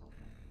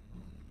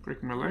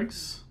breaking my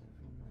legs?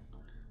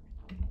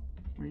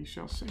 We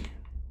shall see.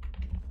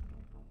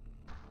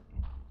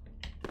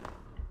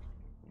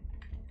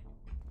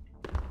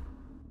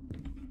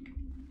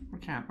 We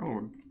can.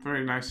 Oh,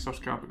 very nice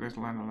soft carpet there to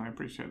land on. I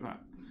appreciate that.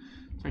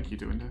 Thank you,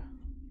 Dewinder.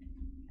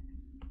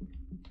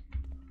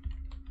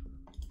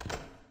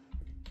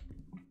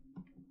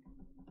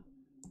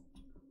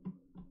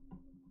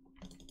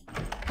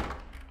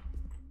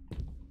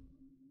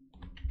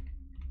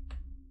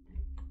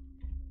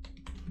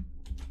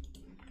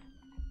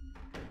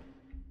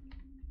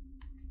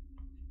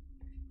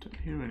 Don't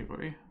hear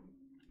anybody.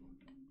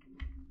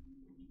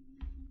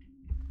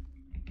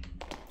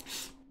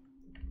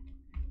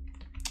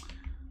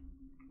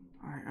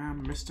 I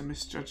am Mr.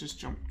 Misjudges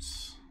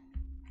Jumps.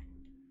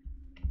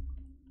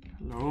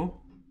 Hello?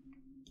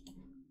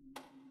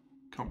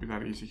 Can't be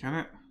that easy, can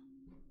it?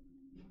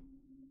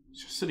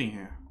 It's just sitting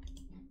here.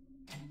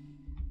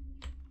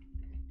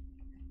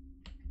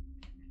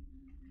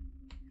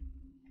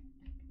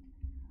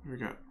 Here we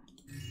go.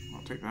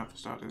 I'll take that for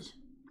starters.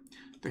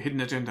 The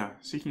Hidden Agenda,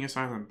 Seeking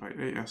Asylum by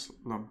A.S.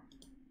 Lum.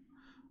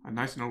 A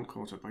Night in Old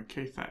Quarter by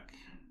K. Thack.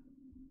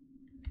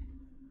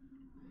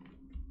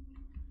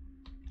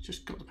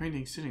 Just got the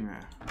painting sitting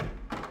there.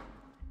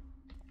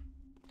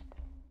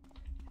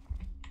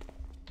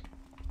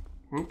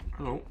 Oh,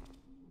 hello.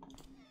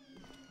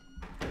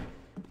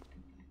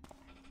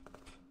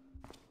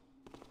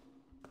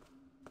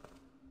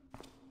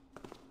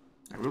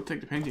 I will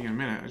take the painting in a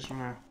minute. I just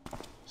want to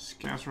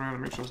scout around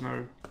and make sure there's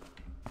no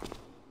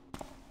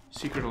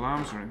secret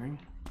alarms or anything.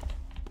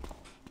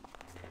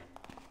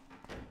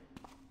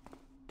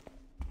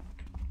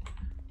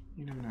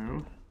 You never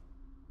know.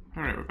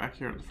 Alright, we're back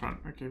here at the front.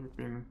 Okay, we've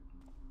been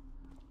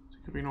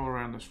all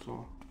around this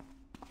floor.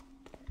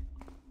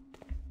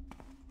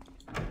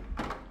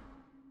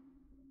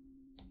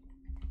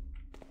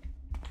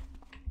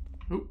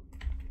 Oh,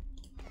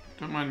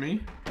 don't mind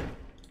me.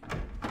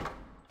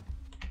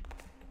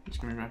 He's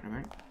coming back, I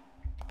think.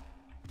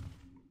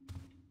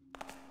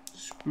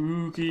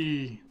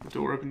 Spooky! The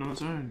door opened on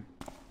its own.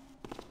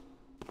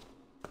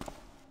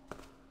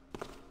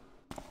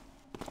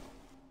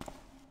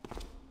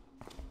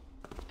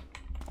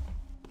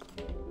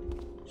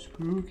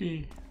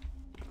 Spooky.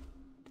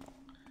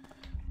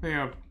 They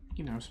are,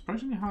 you know,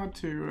 surprisingly hard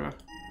to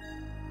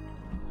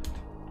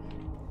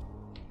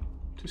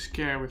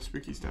scare with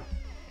spooky stuff.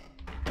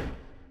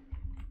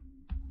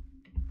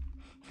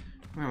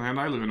 Well, and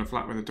I live in a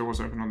flat where the doors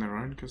open on their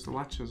own because the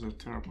latches are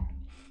terrible.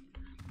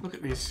 Look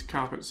at these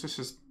carpets. This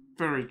is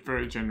very,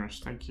 very generous.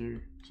 Thank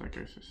you,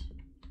 Psychosis.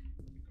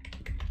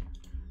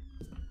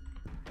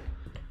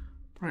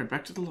 Right,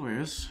 back to the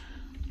lawyers.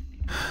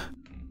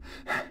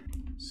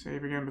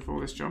 Save again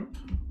before this jump,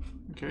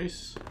 in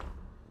case.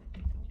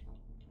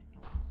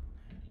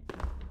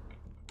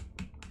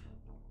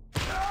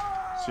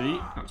 See,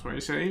 that's where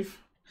you save.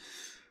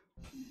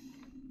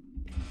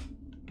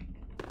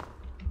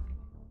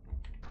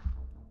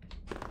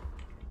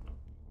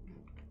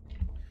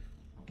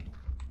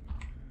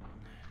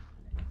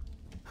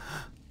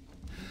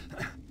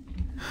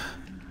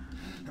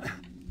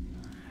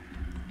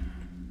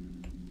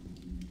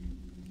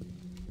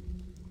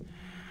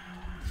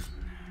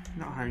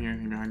 Not hiding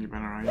anything behind you,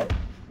 Banner, are you?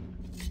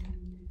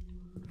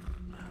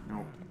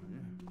 No.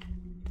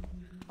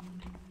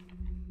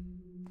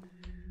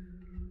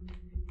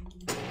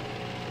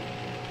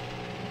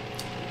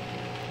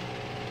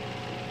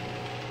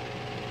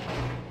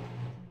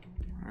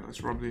 Alright,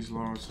 let's rob these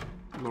lawyers.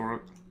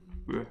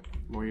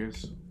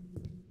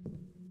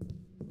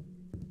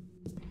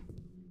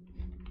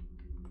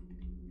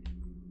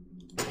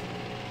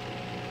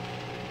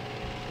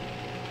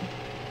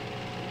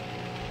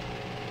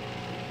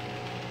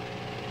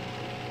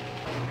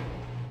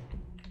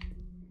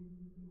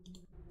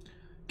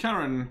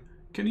 Karen,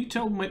 can you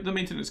tell the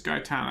maintenance guy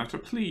Tanner to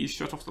please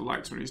shut off the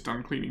lights when he's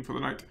done cleaning for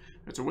the night?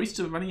 It's a waste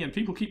of money and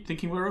people keep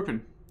thinking we're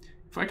open.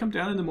 If I come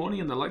down in the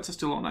morning and the lights are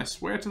still on, I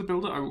swear to the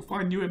builder I will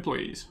find new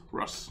employees.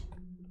 Russ.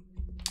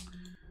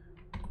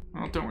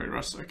 Well, don't worry,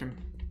 Russ. I can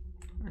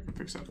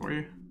fix that for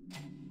you.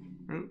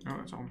 Oh, no,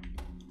 that's on.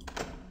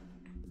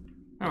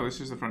 Oh,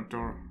 this is the front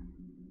door.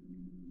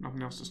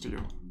 Nothing else to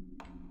steal.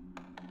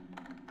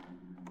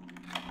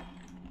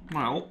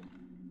 Well,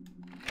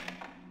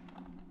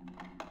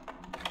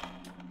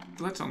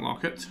 let's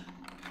unlock it.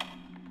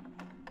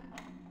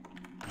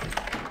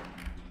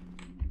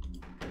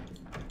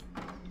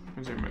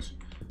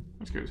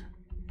 That's good.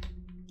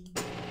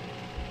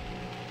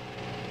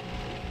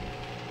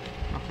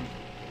 Nothing.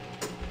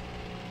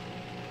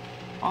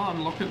 I'll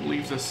unlock it,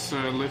 leave this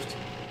lift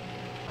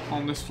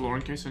on this floor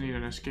in case I need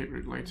an escape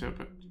route later,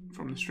 but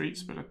from the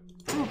streets, but I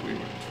probably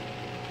won't.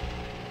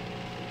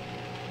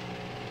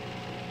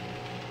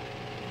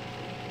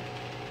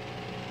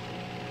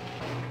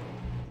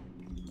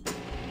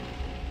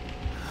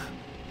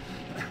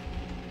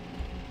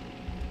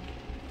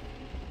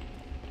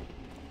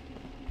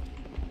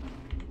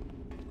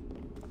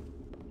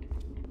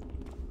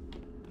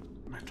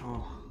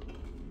 Oh.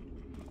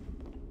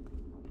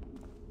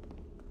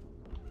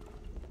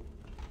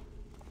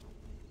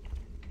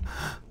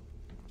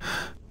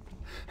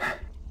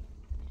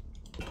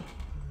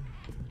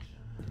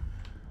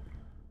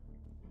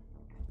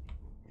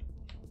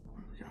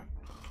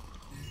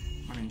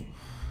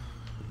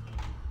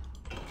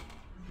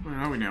 Where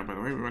are we now, by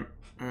the way? We went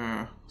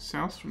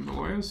south from the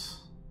lawyers.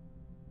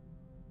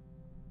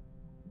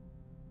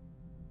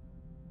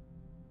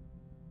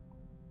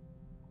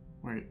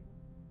 Wait,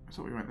 I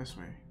thought we went this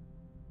way.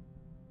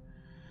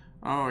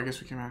 Oh, I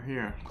guess we came out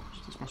here.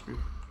 This must be...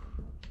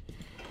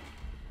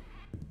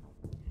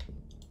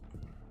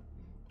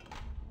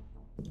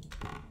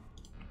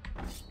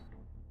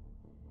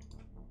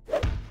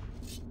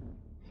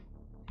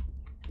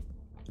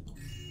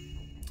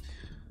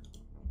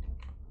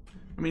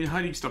 I mean,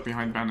 hiding stuff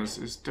behind banners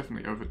is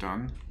definitely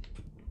overdone.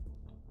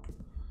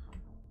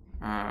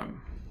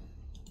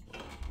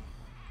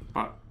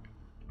 But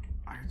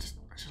I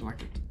just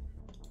like it.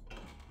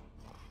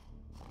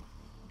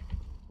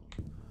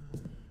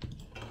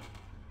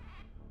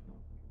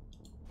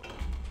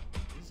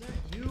 Is that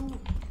you?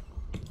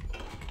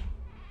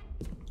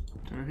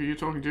 Don't know who you're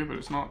talking to, but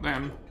it's not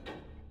them.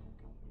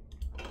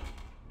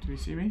 Do you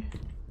see me?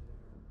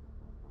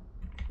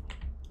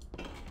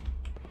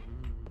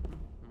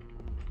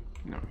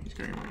 No, he's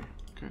going away.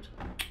 Good.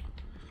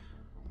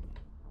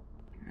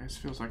 Yeah, this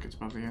feels like it's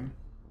above the inn.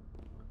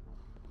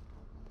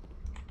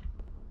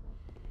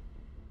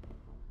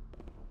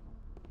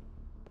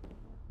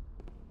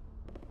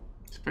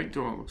 This fake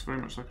door looks very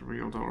much like a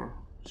real door.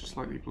 It's just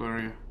slightly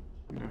blurrier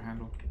window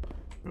handle.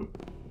 Oh,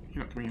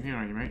 you're not coming in here,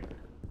 are you, mate?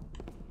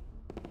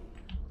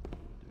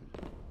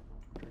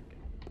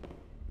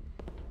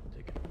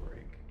 Taking a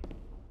break.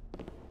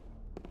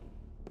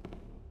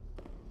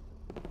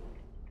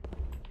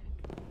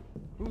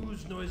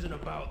 Who's noising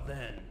about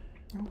then?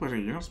 Oh,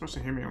 buddy, you're not supposed to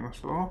hear me on this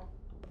floor.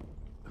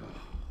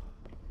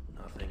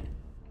 Nothing.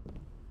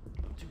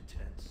 I'm too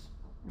tense.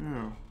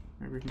 Oh,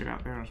 maybe we can get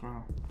out there as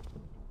well.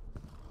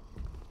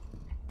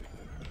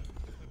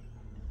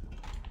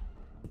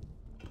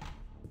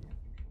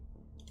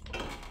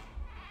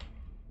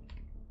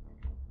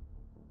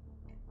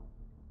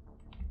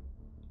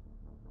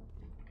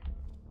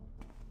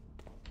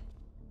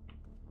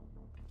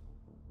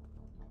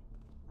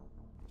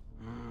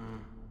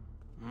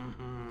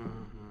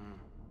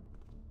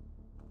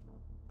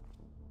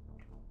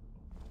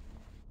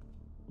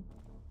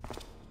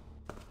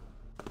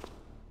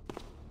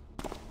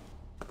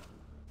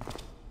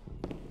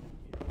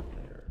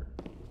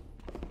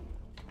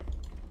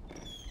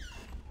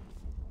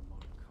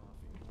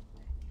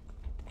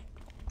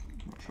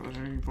 Not sure there's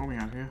anything for me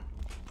out here.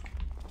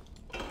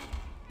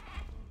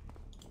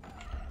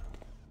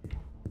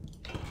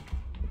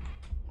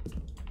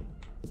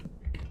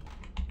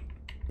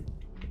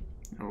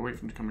 I'll wait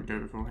for him to come and go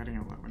before heading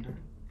out that window.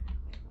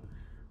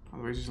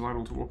 Otherwise he's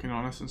liable to walk in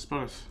on us and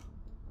spot us.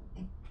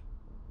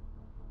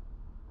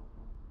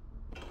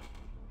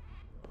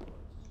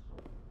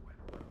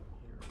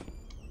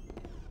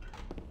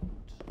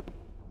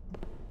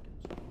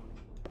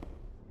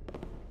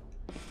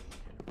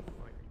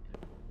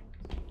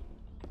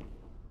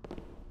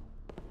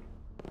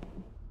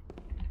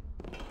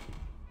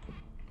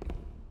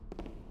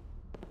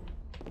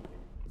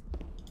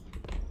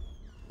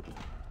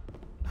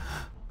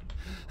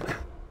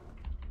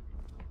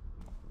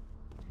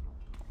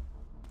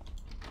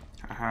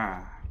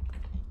 Aha.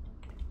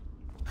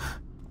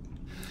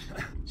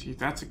 See,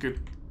 that's a good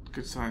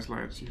size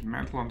ledge. You can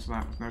mantle onto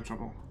that with no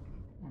trouble.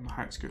 And the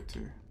height's good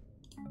too.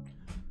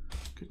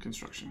 Good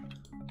construction.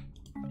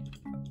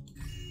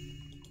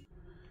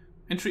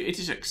 Entry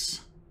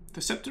 86.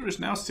 The scepter is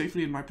now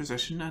safely in my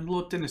possession, and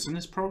Lord Dennison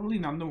is probably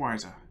none the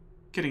wiser.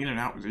 Getting in and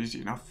out was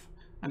easy enough,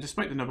 and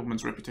despite the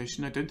nobleman's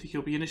reputation, I don't think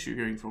he'll be an issue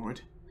going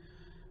forward.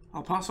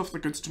 I'll pass off the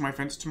goods to my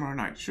fence tomorrow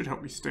night. Should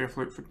help me stay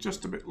afloat for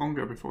just a bit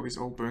longer before these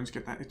old bones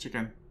get that itch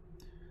again.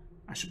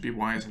 I should be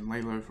wise and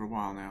lay low for a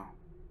while now.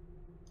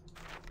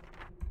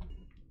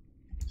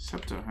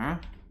 Scepter, huh?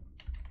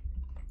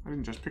 I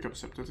didn't just pick up a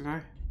scepter, did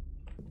I?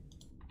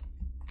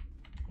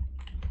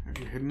 Have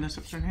you hidden a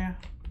scepter in here?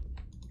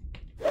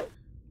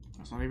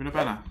 That's not even a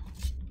banner.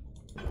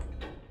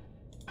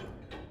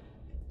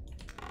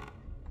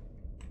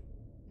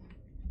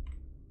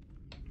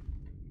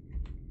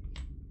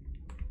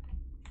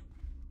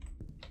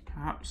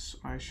 Perhaps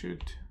I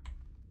should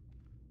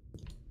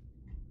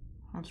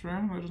hunt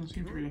around. There doesn't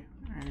seem to be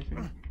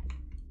anything.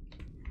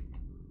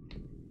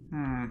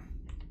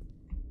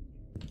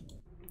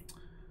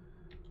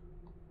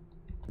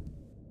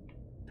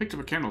 Picked up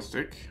a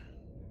candlestick.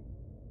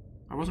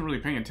 I wasn't really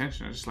paying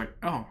attention. I was just like,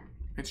 oh,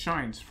 it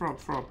shines. Frob,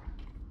 frob.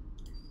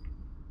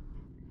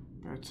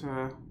 But,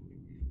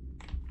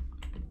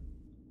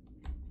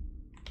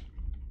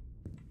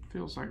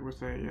 feels like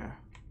with a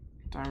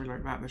diary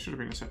like that, there should have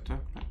been a scepter.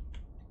 But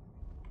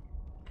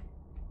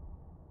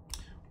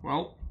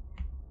well,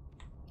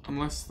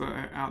 unless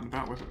they're out and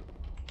about with it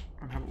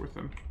and have it with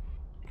them.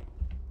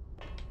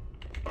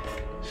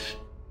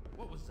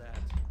 What was that?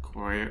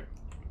 Quiet.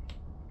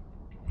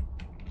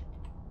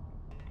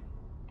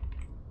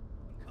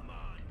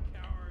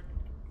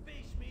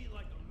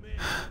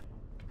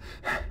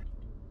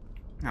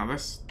 Now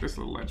this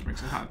little ledge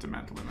makes it hard to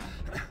mantle in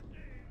there.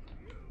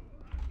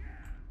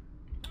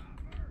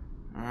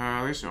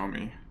 They saw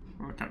me.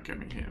 Well, they can't get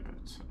me here,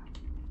 but...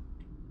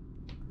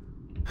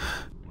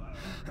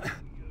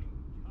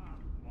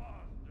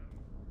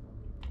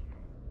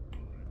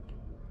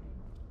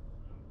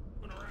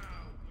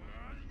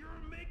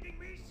 You're making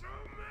me so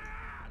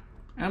mad!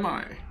 Am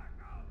I?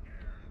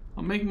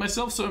 I'm making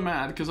myself so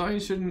mad because I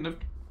shouldn't have,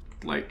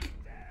 like...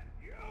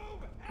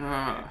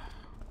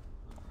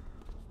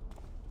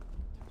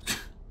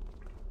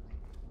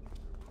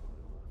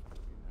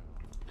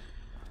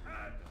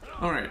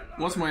 Alright,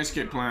 what's my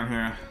escape plan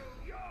here?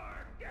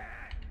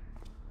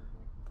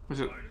 Was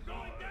it...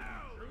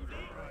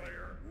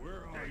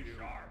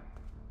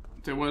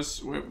 There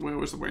was... Where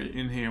was the way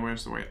in here?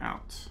 Where's the way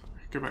out?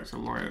 Go back to the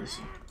lawyers.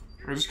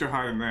 I'll just go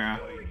hide in there.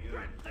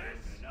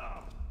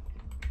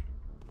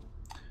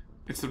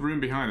 It's the room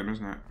behind him,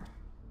 isn't it?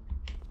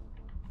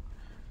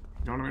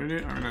 You know what I'm gonna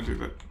do? I'm gonna do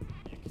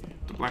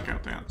the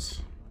blackout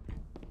dance.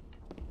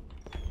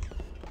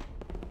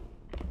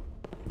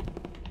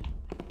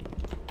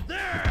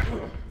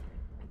 There!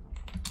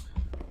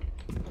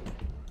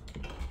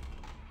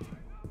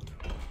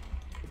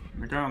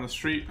 The guy on the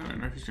street, I don't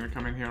know if he's gonna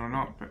come in here or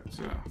not, but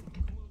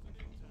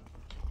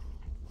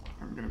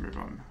I'm gonna move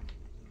on.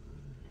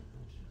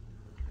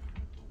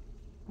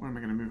 Where am I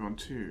gonna move on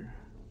to?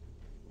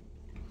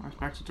 Oh, it's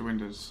back to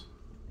Dewinder's.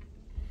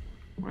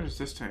 Where does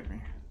this take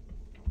me?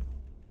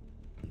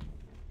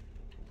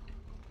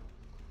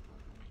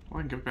 Well,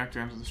 I can go back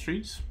down to the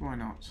streets. Why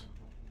not?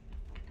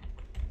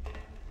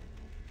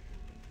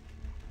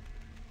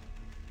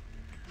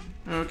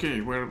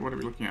 Okay, what are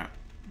we looking at?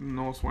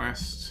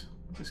 Northwest.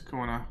 This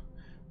corner.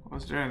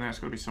 What's down there? There's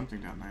got to be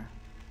something down there.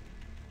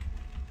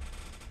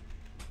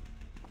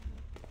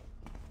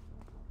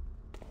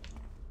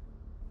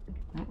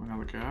 Oh,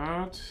 another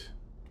guard.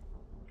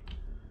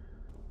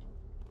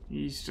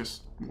 He's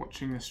just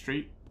watching the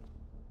street.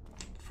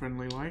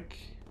 Friendly like.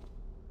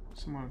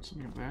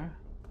 Something up there.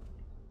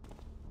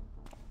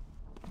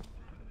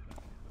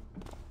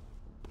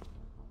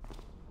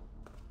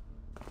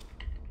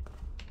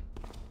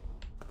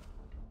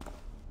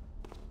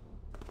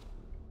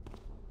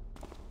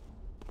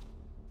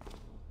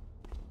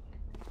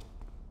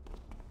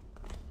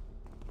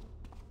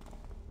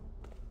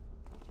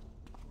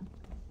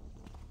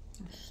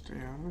 Stay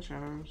out of the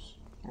shadows.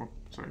 Or,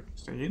 sorry,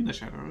 stay in the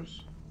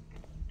shadows.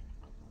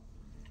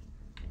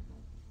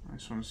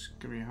 This one's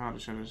gonna be a harder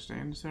shadow to stay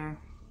in, Sarah.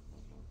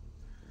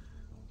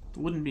 The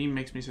wooden beam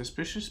makes me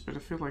suspicious, but I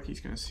feel like he's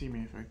gonna see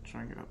me if I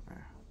try and get up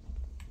there.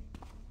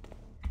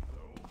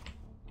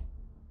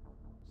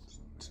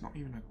 It's not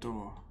even a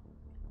door.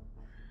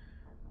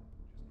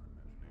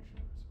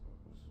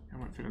 I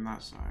won't fit in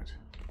that side.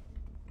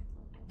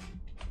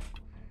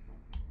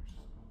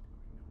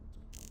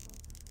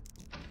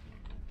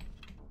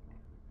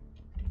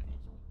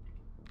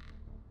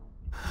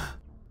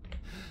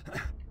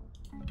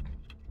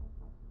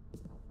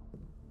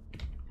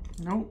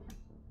 Nope.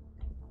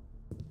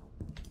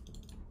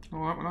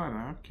 Not that one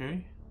either, okay. I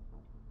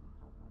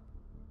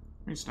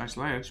mean, it's a nice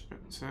ledge, but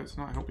it's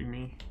not helping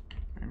me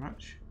very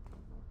much.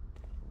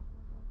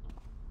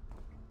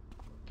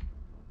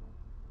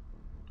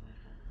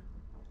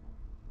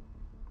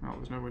 Well,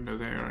 there's no window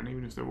there, and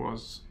even if there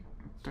was,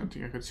 I don't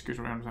think I could scoot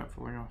around without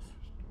falling off.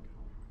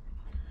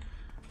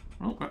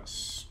 Well,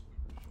 that's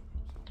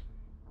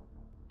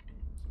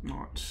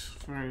not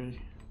very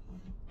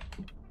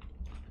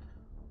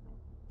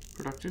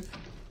productive.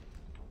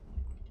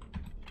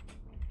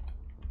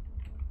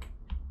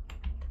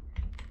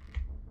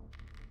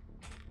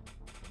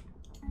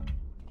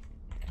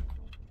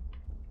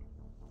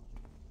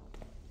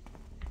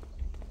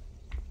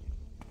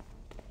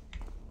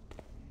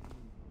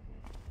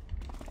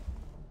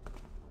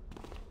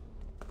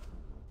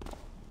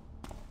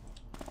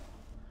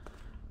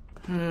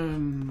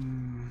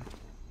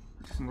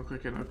 Doesn't look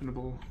like an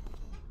openable.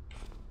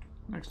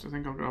 Next, I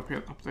think I'll go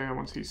up there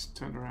once he's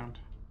turned around.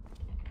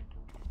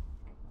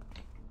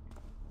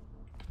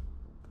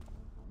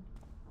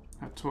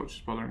 That torch is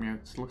bothering me.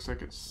 It looks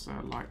like it's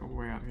light all the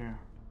way out here.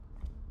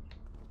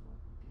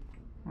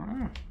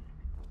 Oh,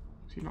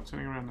 is he not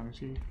turning around then? Is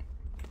he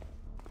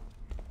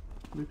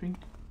looping?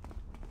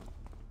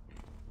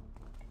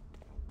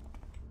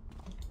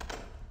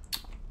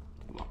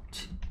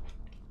 Locked.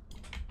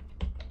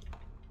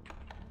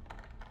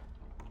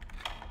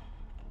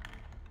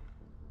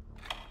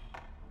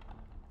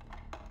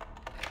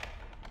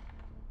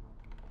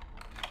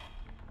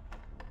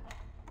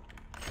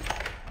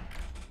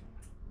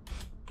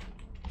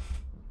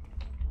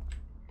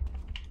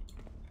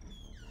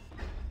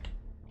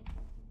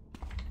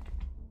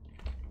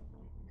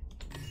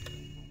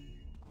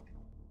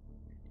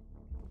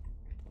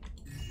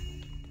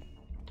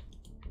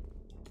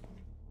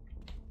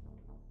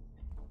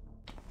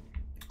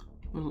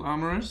 Little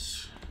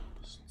armorers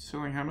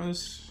selling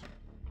hammers.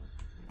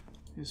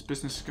 His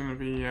business is going to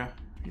be,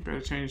 he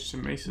better change to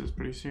maces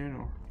pretty soon,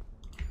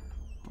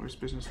 or his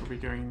business will be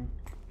going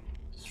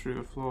through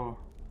the floor.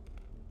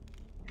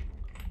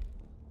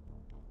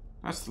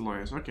 That's the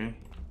lawyers, okay.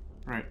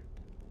 Right.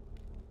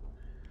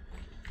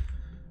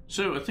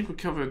 So, I think we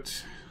covered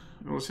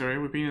all this area.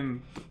 We've been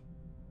in...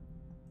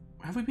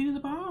 Have we been in the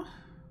bar?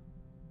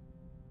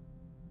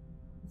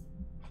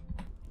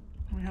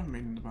 No, we haven't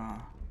been in the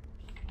bar.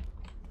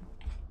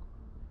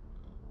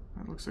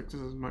 That looks like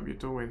there might be a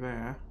doorway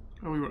there.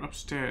 Oh, we were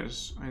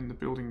upstairs in the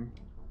building.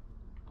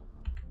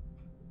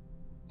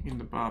 In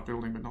the bar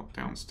building, but not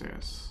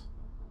downstairs.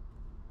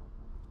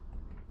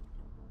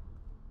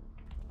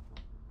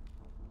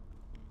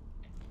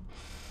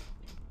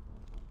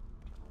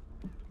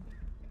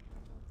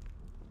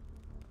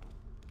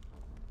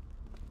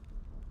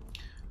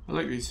 I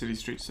like these city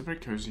streets, they're very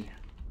cozy.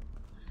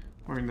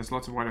 I mean, there's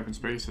lots of wide open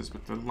spaces,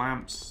 but the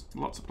lamps,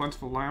 lots of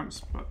plentiful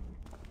lamps, but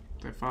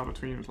they're far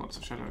between with lots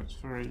of shadow. It's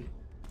very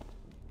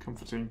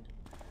comforting.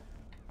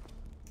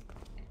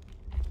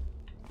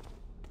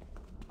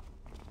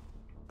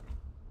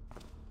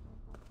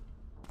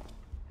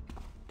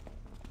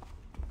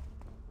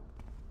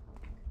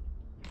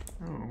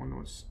 Oh, I wonder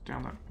what's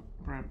down that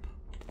ramp.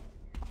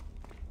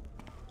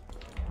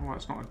 Oh,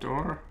 that's not a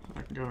door that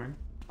I can go in.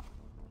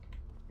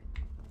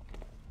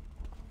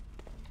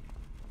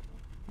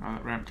 Ah,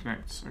 that ramp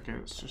connects. Okay,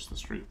 that's just the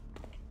street.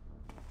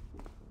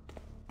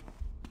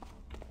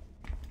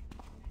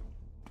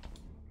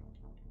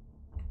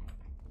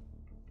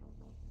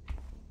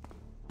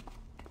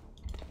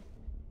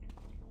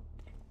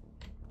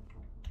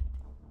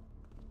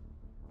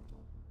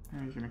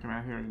 Oh, he's gonna come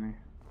out here, isn't he?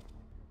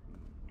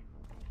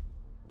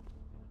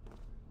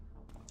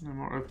 No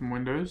more open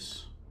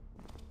windows.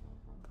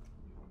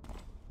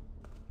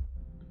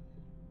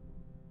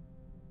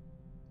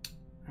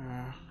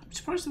 I'm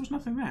surprised there was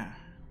nothing there.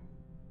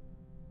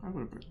 I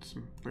would have put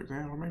some loot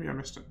there, or maybe I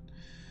missed it.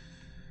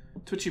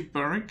 Twitchy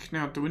Barrack.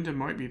 Now, Dewinder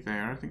might be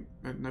there. I think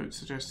that note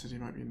suggested he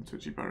might be in the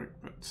Twitchy Barrack,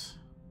 but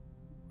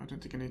I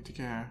don't think I need to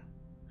care.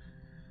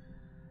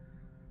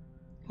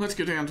 Let's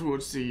go down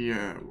towards the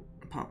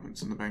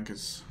apartments and the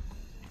bankers.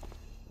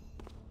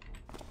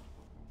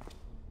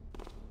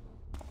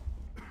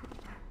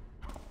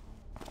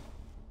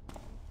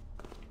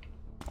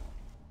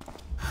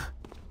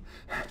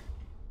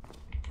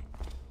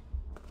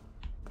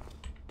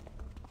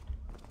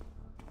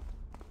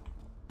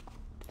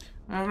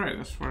 Oh, right,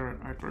 that's where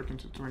I broke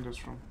into the windows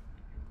from.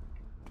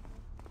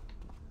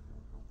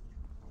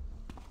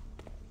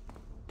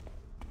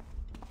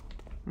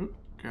 Oop,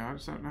 God,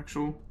 is that an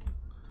actual...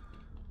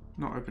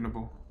 not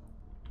openable?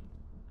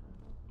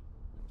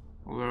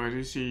 Although I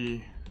do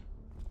see...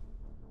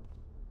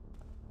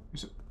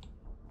 Is it...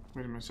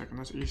 Wait a minute a second,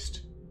 that's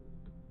east.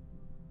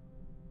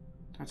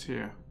 That's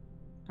here.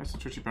 That's the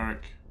Twitchy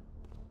Barrack.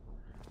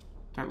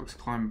 That looks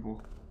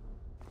climbable.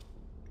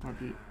 Might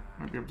be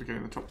able to get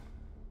in the top.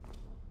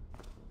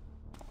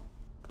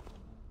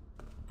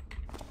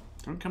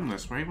 Don't come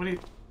this way. What are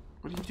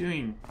you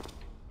doing?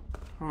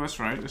 Oh,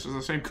 that's right. This is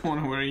the same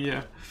corner where he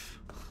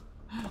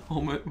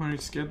almost where he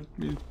scared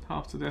me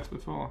half to death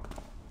before.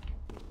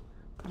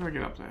 How do I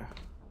get up there?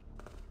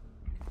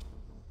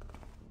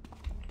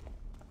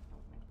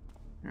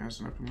 Yeah,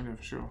 there's an open window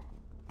for sure.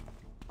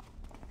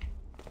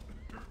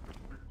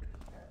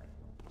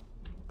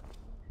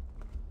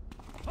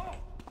 Oh!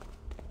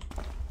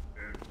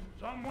 Is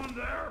someone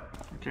there?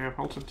 Okay, I've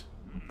halted.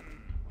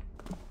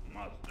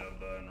 Must have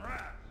been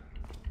rats.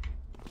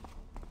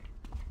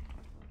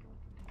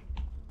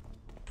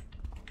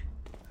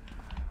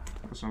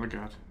 That's another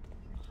guard.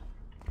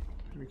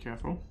 Be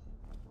careful.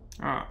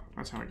 Ah,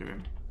 that's how I get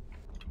in.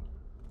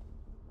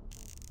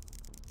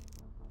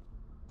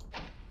 No,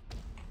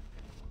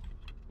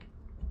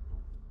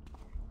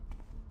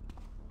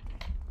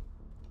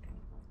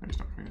 he's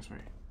not coming this way.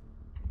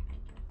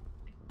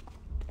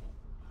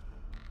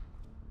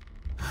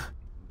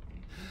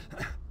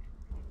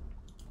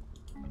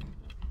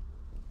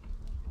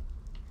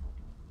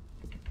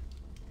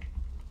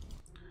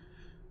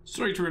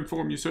 Sorry to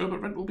inform you, sir,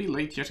 but rent will be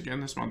late yet again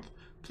this month.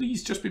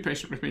 Please just be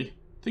patient with me.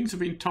 Things have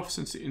been tough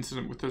since the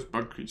incident with those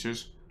bug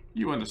creatures.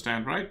 You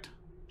understand, right?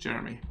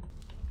 Jeremy.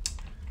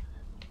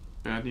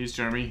 Bad news,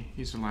 Jeremy.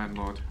 He's a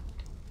landlord.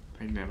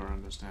 They never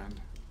understand.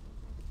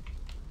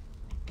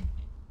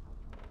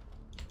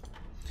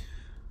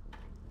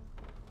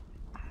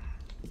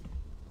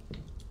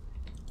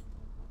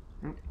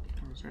 Nope.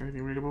 Is there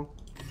anything readable?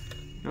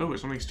 No,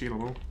 it's something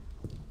stealable.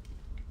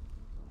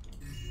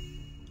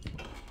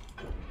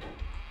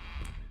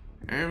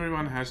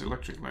 Everyone has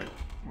electric light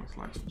with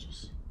light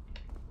switches.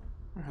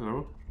 Oh,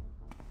 hello.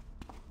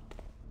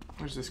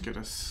 Where does this get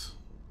us?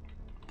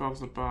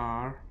 Above the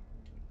bar.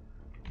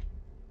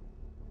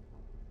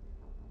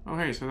 Oh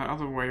hey, so that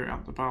other way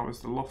out the bar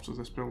was the loft of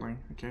this building.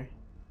 Okay.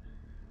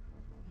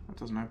 That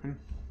doesn't open.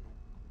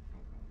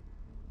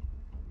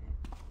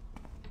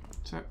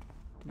 Is that?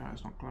 No,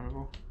 it's not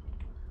climbable.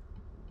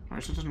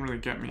 Alright, so it doesn't really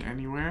get me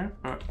anywhere,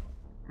 but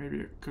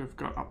maybe it could have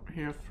got up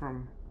here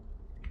from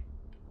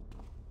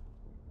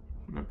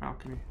the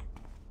balcony.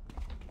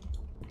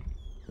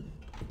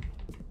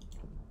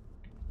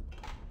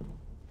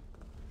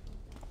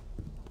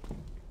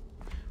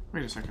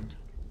 Wait a second.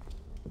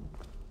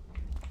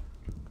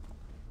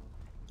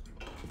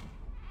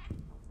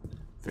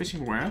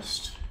 Facing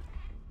west.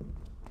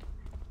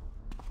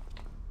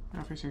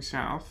 Now facing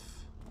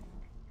south.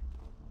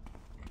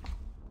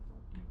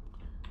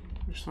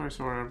 I just thought I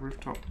saw a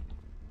rooftop.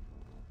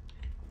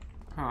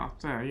 Ah,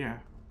 there, yeah.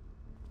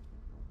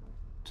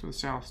 To the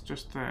south,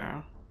 just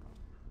there.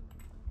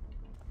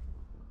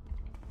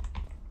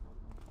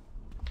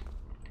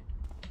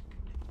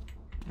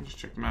 Let me just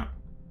check the map.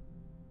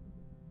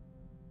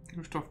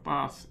 Rooftop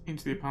bath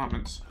into the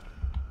apartments.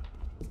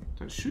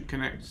 That should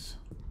connect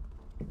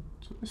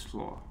to this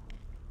floor.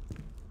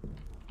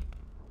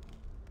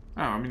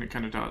 Oh, I mean it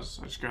kind of does.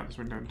 I just go out this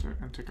window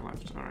and take a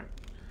left. Alright.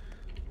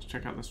 Let's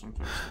check out this one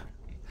first.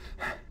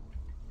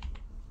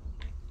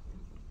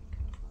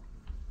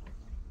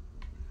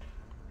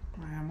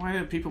 Man, why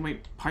don't people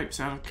make pipes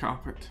out of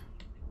carpet?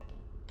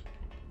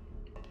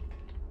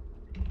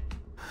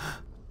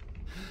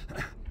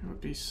 It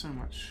would be so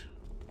much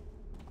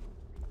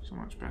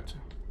better.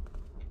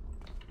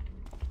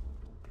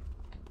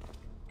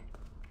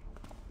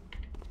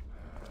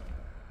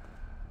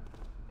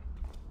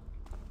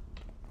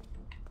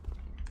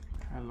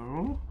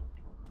 Hello?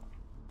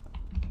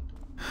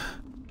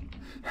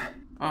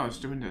 Oh, it's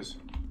Dewinders.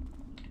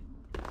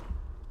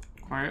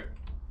 Quiet.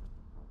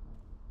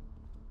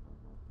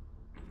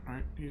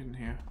 Right, you didn't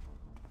hear.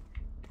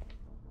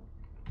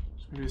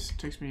 So maybe this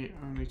takes me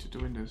only to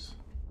Dewinders.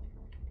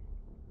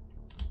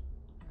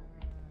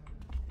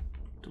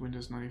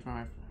 Dewinders 95.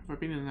 Have I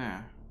been in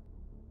there?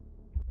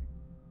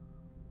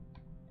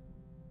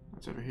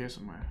 That's over here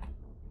somewhere.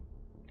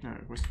 No,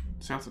 it was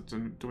south of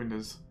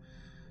Dewinders.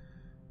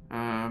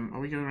 Are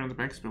we going around the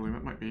Banks building?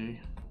 That might be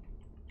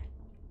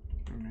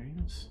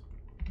remains.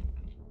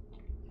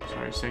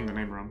 Sorry, saying the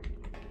name wrong.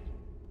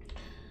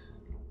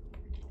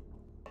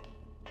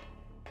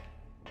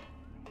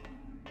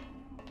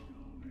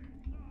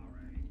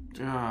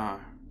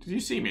 Did you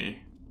see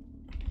me?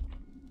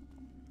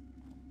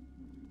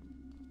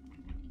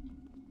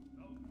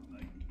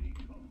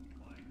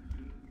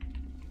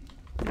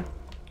 Yeah.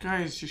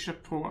 Guys, you should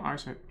have poor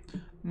eyesight.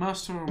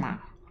 Master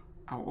Omar,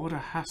 our order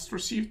hast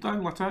received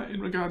thine letter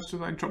in regards to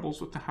thine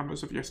troubles with the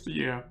hammers of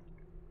yesteryear.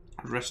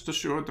 Rest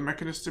assured, the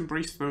mechanists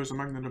embrace those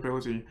among the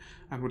nobility,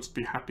 and wouldst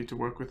be happy to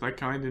work with thy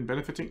kind in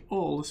benefiting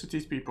all the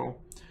city's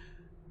people.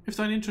 If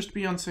thine interest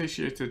be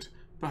unsatiated,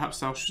 perhaps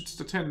thou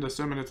shouldst attend a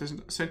sermon at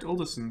St.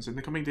 Alderson's in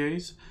the coming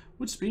days.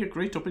 Wouldst be a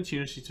great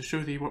opportunity to show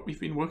thee what we've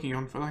been working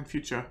on for thine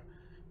future.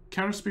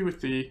 Charis be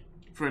with thee,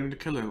 friend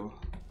Khalil.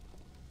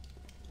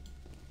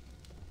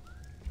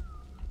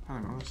 I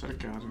don't know, there's a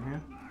guard in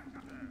here.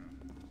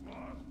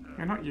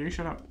 Yeah, not you,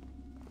 shut up.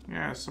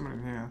 Yeah, there's someone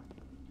in here.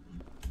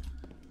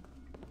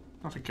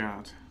 Not a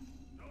guard.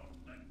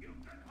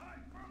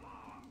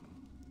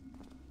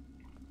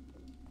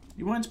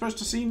 You weren't supposed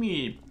to see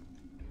me!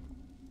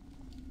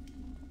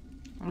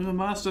 I'm a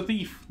master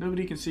thief.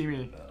 Nobody can see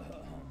me.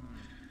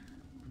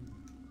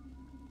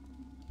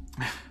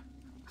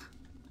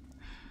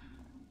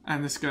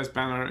 And this guy's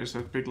banner is a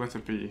big letter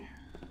B.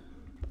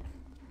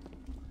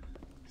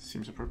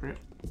 Seems appropriate.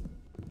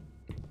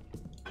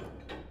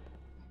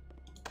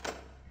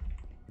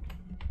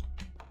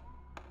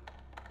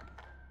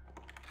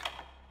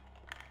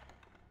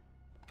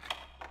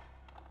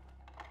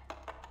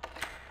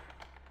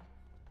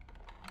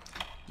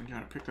 I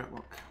gotta pick that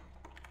lock.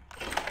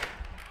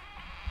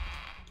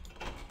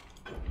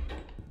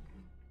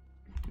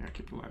 Yeah,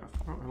 keep the light off.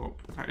 Oh, hello.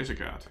 That is a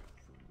guard.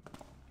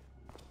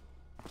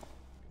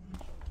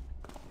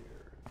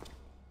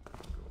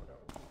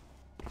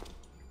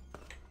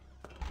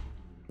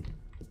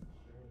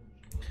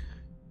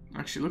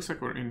 Actually, looks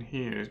like we're in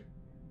here.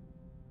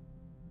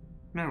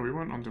 No, we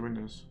weren't on the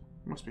windows.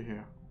 Must be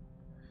here.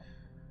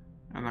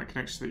 And that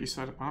connects to the east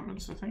side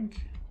apartments, I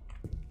think.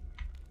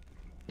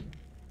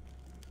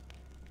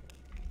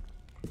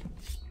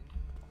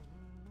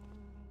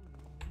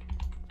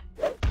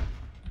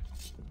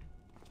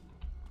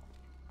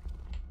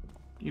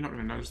 You're not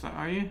going to notice that,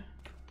 are you,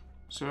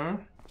 sir?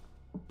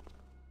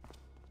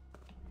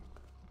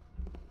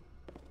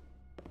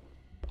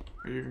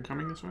 Are you even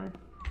coming this way?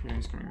 Yeah,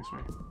 he's coming this way.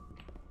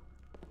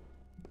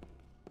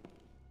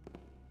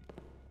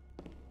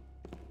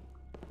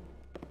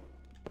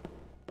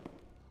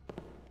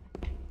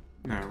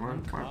 No, what?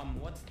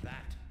 What's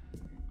that?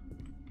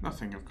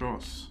 Nothing, of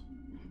course.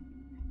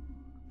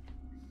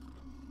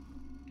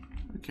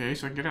 Okay,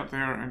 so I can get out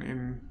there and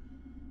in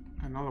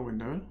another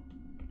window.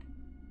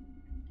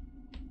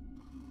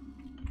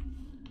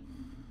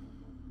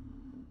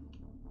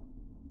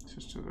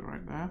 Just to the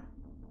right there.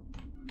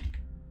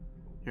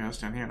 Yeah, that's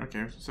down here.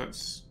 Okay, so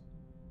that's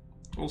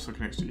also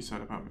connects to east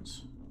side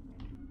apartments.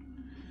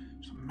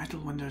 Some metal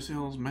window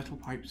sills, metal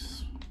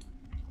pipes.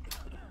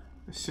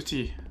 The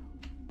city.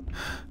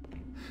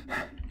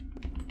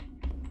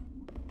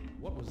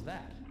 What was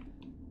that?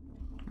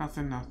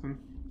 Nothing, nothing.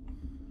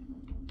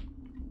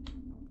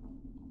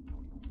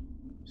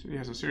 City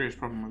has a serious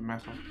problem with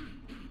metal.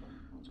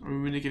 It's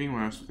only getting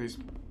worse with these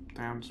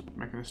damned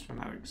mechanist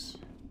fanatics.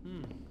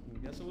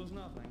 I guess it was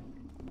nothing.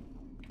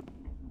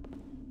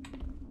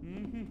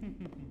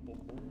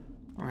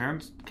 On the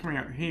hand, coming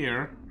out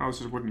here. Oh, this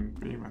is a wooden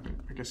beam.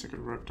 I guess I could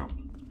have roped up.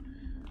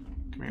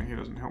 Coming out here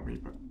doesn't help me,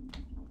 but.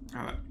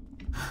 Oh, that.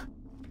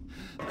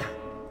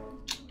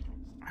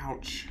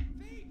 Ouch.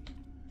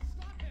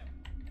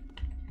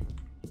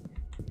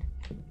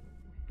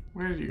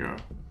 Where did you go?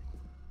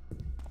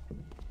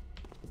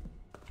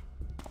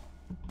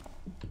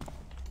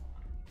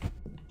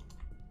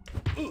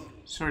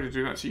 Sorry to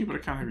do that to you, but I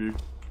can't have you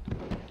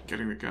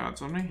getting the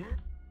guards on me.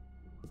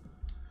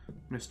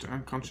 Mr.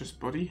 Unconscious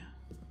Body.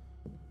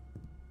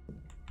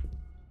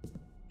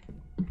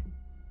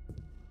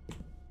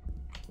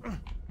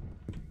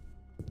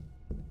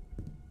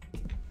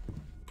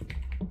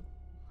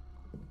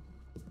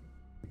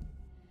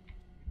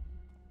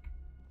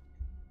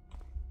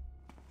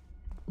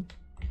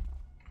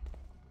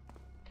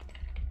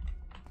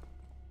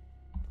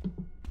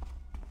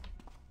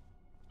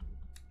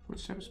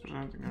 Footsteps, but I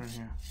don't think they're in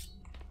here.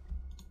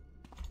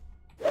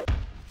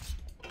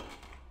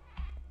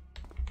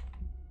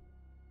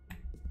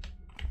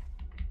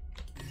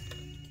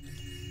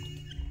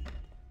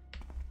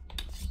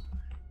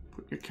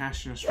 Put your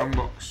cash in a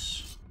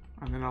strongbox,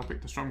 and then I'll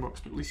pick the strongbox,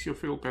 but at least you'll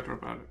feel better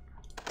about it.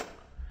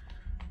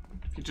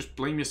 If you just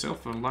blame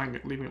yourself for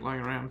leaving it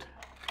lying around.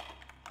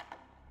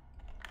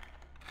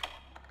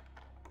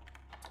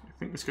 I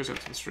think this goes out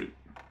to the street.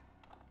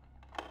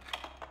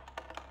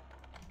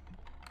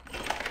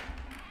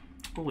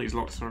 All these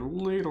locks are a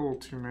little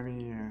too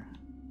many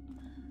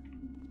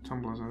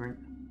tumblers, I think,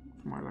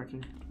 for my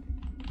liking.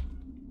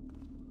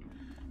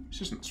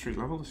 This isn't street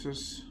level, this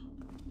is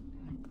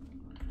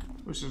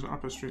an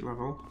upper street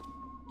level,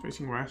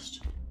 facing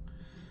west.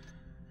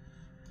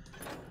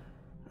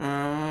 No,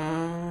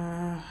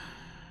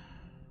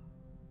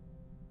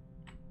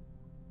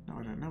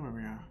 I don't know where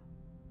we are.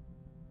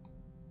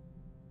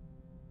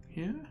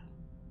 Here?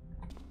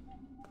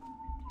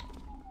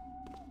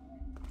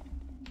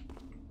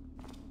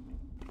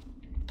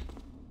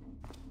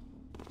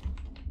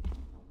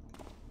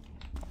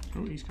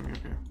 Oh, he's coming up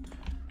here.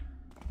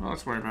 Well,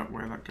 let's worry about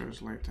where that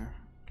goes later.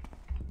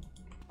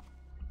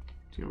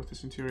 Deal with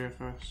this interior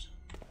first.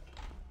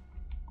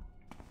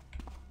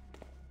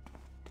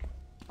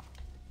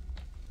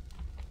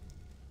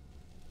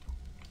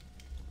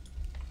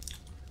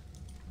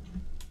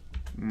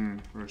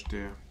 Roast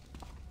deer.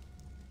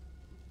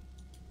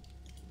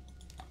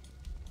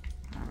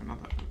 And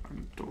another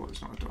door.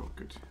 It's not a door.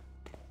 Good.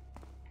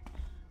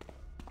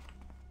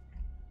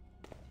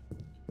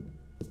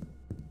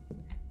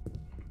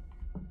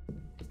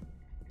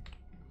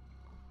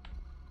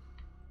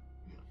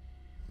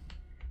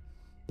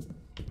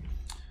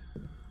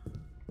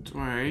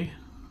 Way.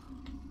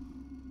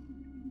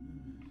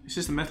 This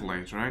is the metal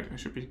age, right? I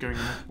should be going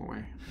the metal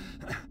way.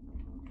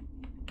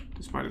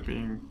 Despite it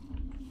being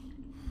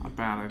a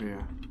bad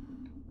idea.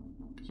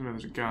 Because I know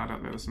there's a guard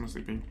out there, there's someone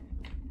sleeping.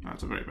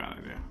 That's a very bad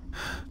idea.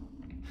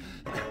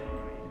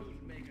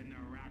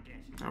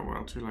 Oh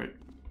well, too late.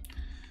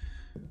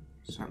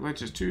 So that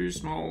ledge is too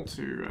small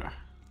to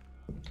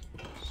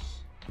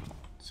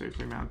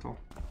safely mantle.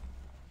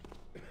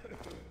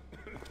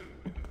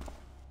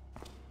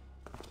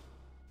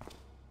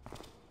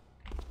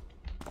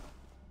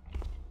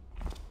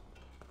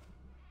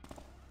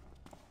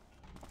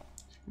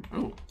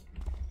 Oh,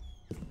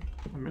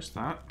 I missed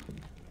that.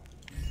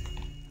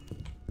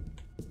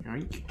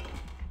 Yoink.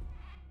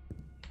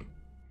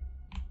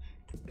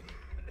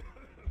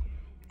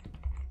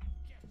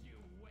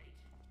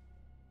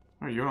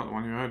 Oh, you're not the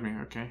one who heard me,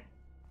 okay.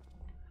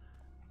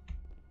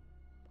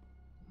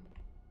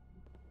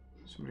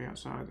 Somebody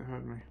outside that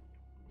heard me.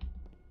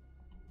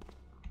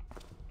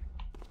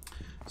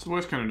 It's the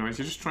worst kind of noise.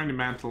 You're just trying to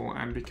mantle,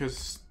 and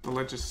because the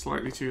ledge is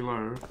slightly too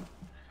low,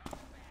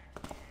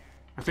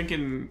 I think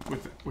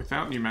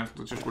without new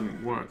mantle it just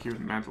wouldn't work. You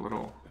wouldn't mantle at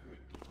all.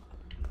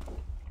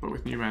 But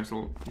with new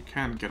mantle, you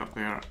can get up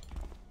there,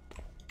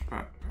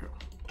 but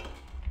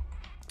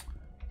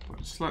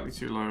it's slightly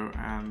too low,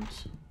 and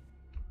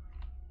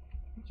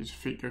your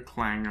feet go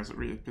clang as it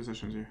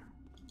repositions you.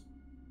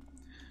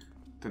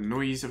 The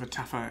noise of a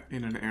taffa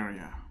in an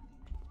area.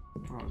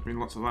 Well, there's been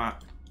lots of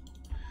that.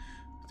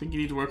 I think you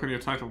need to work on your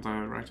title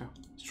there, writer.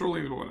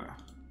 Strolling the water.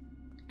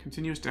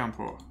 Continuous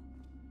downpour.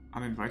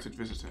 Uninvited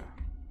visitor.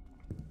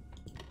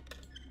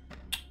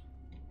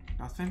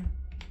 Nothing?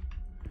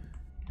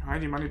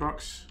 Hide your money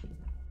box.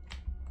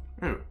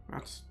 Oh,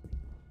 that's...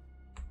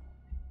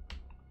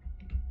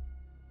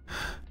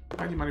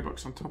 Hide your money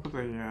box on top of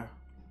the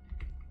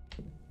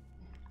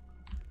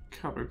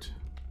cupboard.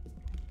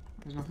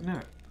 There's nothing in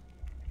it.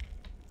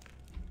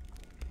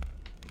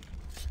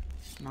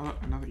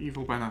 Another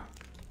evil banner.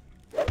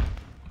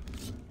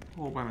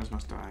 All banners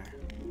must die.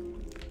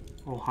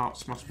 All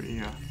hearts must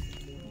be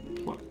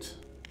plucked.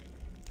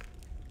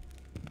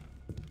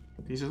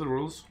 These are the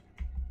rules.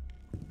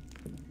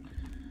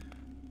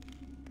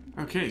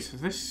 Okay, so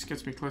this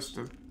gets me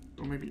closer to,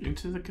 or maybe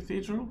into the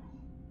cathedral?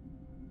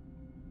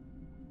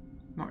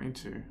 Not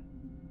into.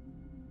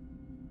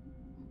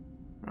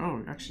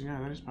 Oh, actually,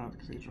 no, that is part of the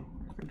cathedral.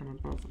 I think I'm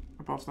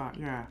above that,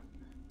 yeah.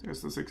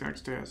 There's the zigzag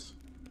stairs.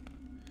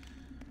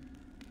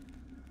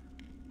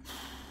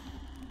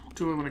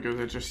 do I want to go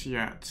there just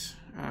yet?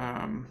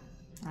 I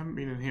haven't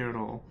been in here at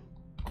all.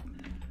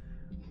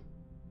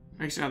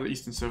 Exit out the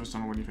eastern service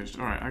tunnel when you finished.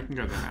 Alright, I can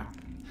go there now.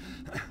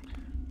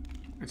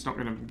 It's not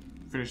going to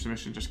finish the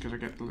mission just because I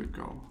get the loot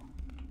goal.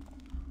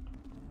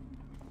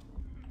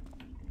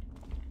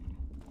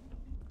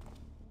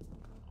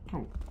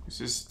 Oh,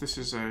 this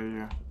is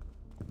a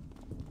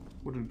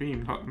wooden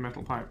beam, not a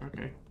metal pipe.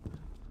 Okay,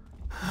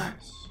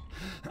 nice.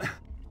 Got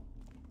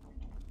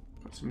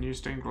some new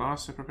stained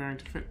glass they're preparing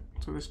to fit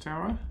to this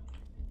tower.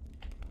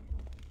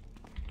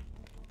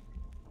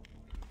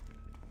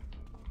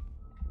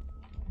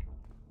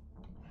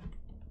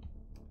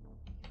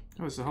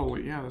 Oh, there's a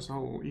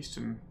whole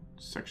eastern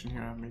section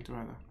here I haven't been to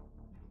either.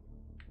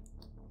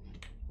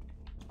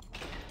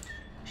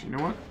 Actually, you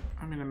know what?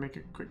 I'm gonna make a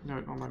quick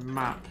note on my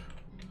map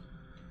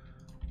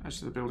as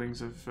to the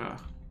buildings I've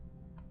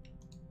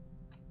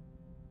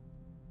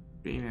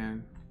been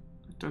in.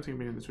 I don't think I've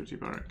been in the Twitchy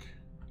Barrack.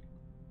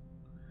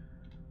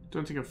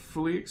 Don't think I've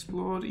fully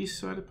explored East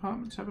Side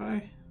Apartments, have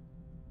I?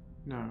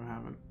 No, I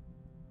haven't.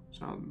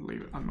 So I'll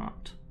leave it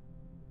unmarked.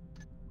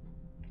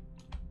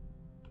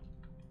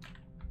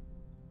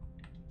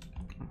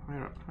 Oh,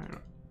 higher up, higher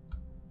up.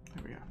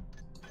 There we are.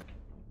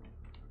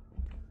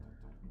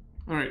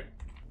 Alright.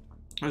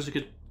 That was a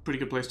pretty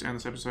good place to end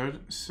this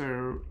episode.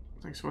 So,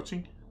 thanks for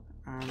watching.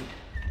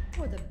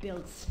 For the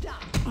build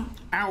stop.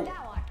 Ow! Thou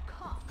art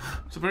caught.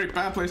 It's a very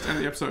bad place to end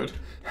the episode.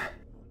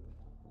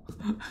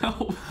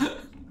 Help!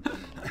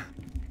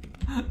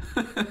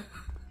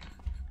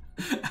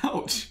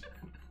 Ouch!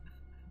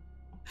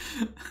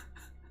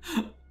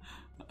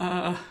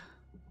 Yeah,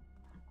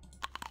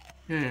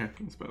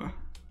 that's better.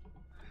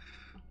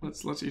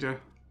 Let's eat an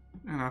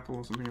apple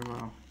or something as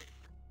well.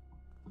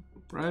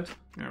 Bread?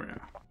 There we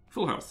are.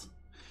 Full health.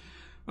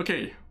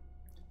 Okay.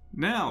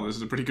 Now this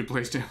is a pretty good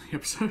place to end the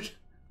episode.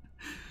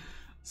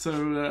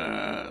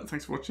 So,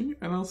 thanks for watching,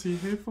 and I'll see you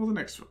here for the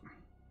next one.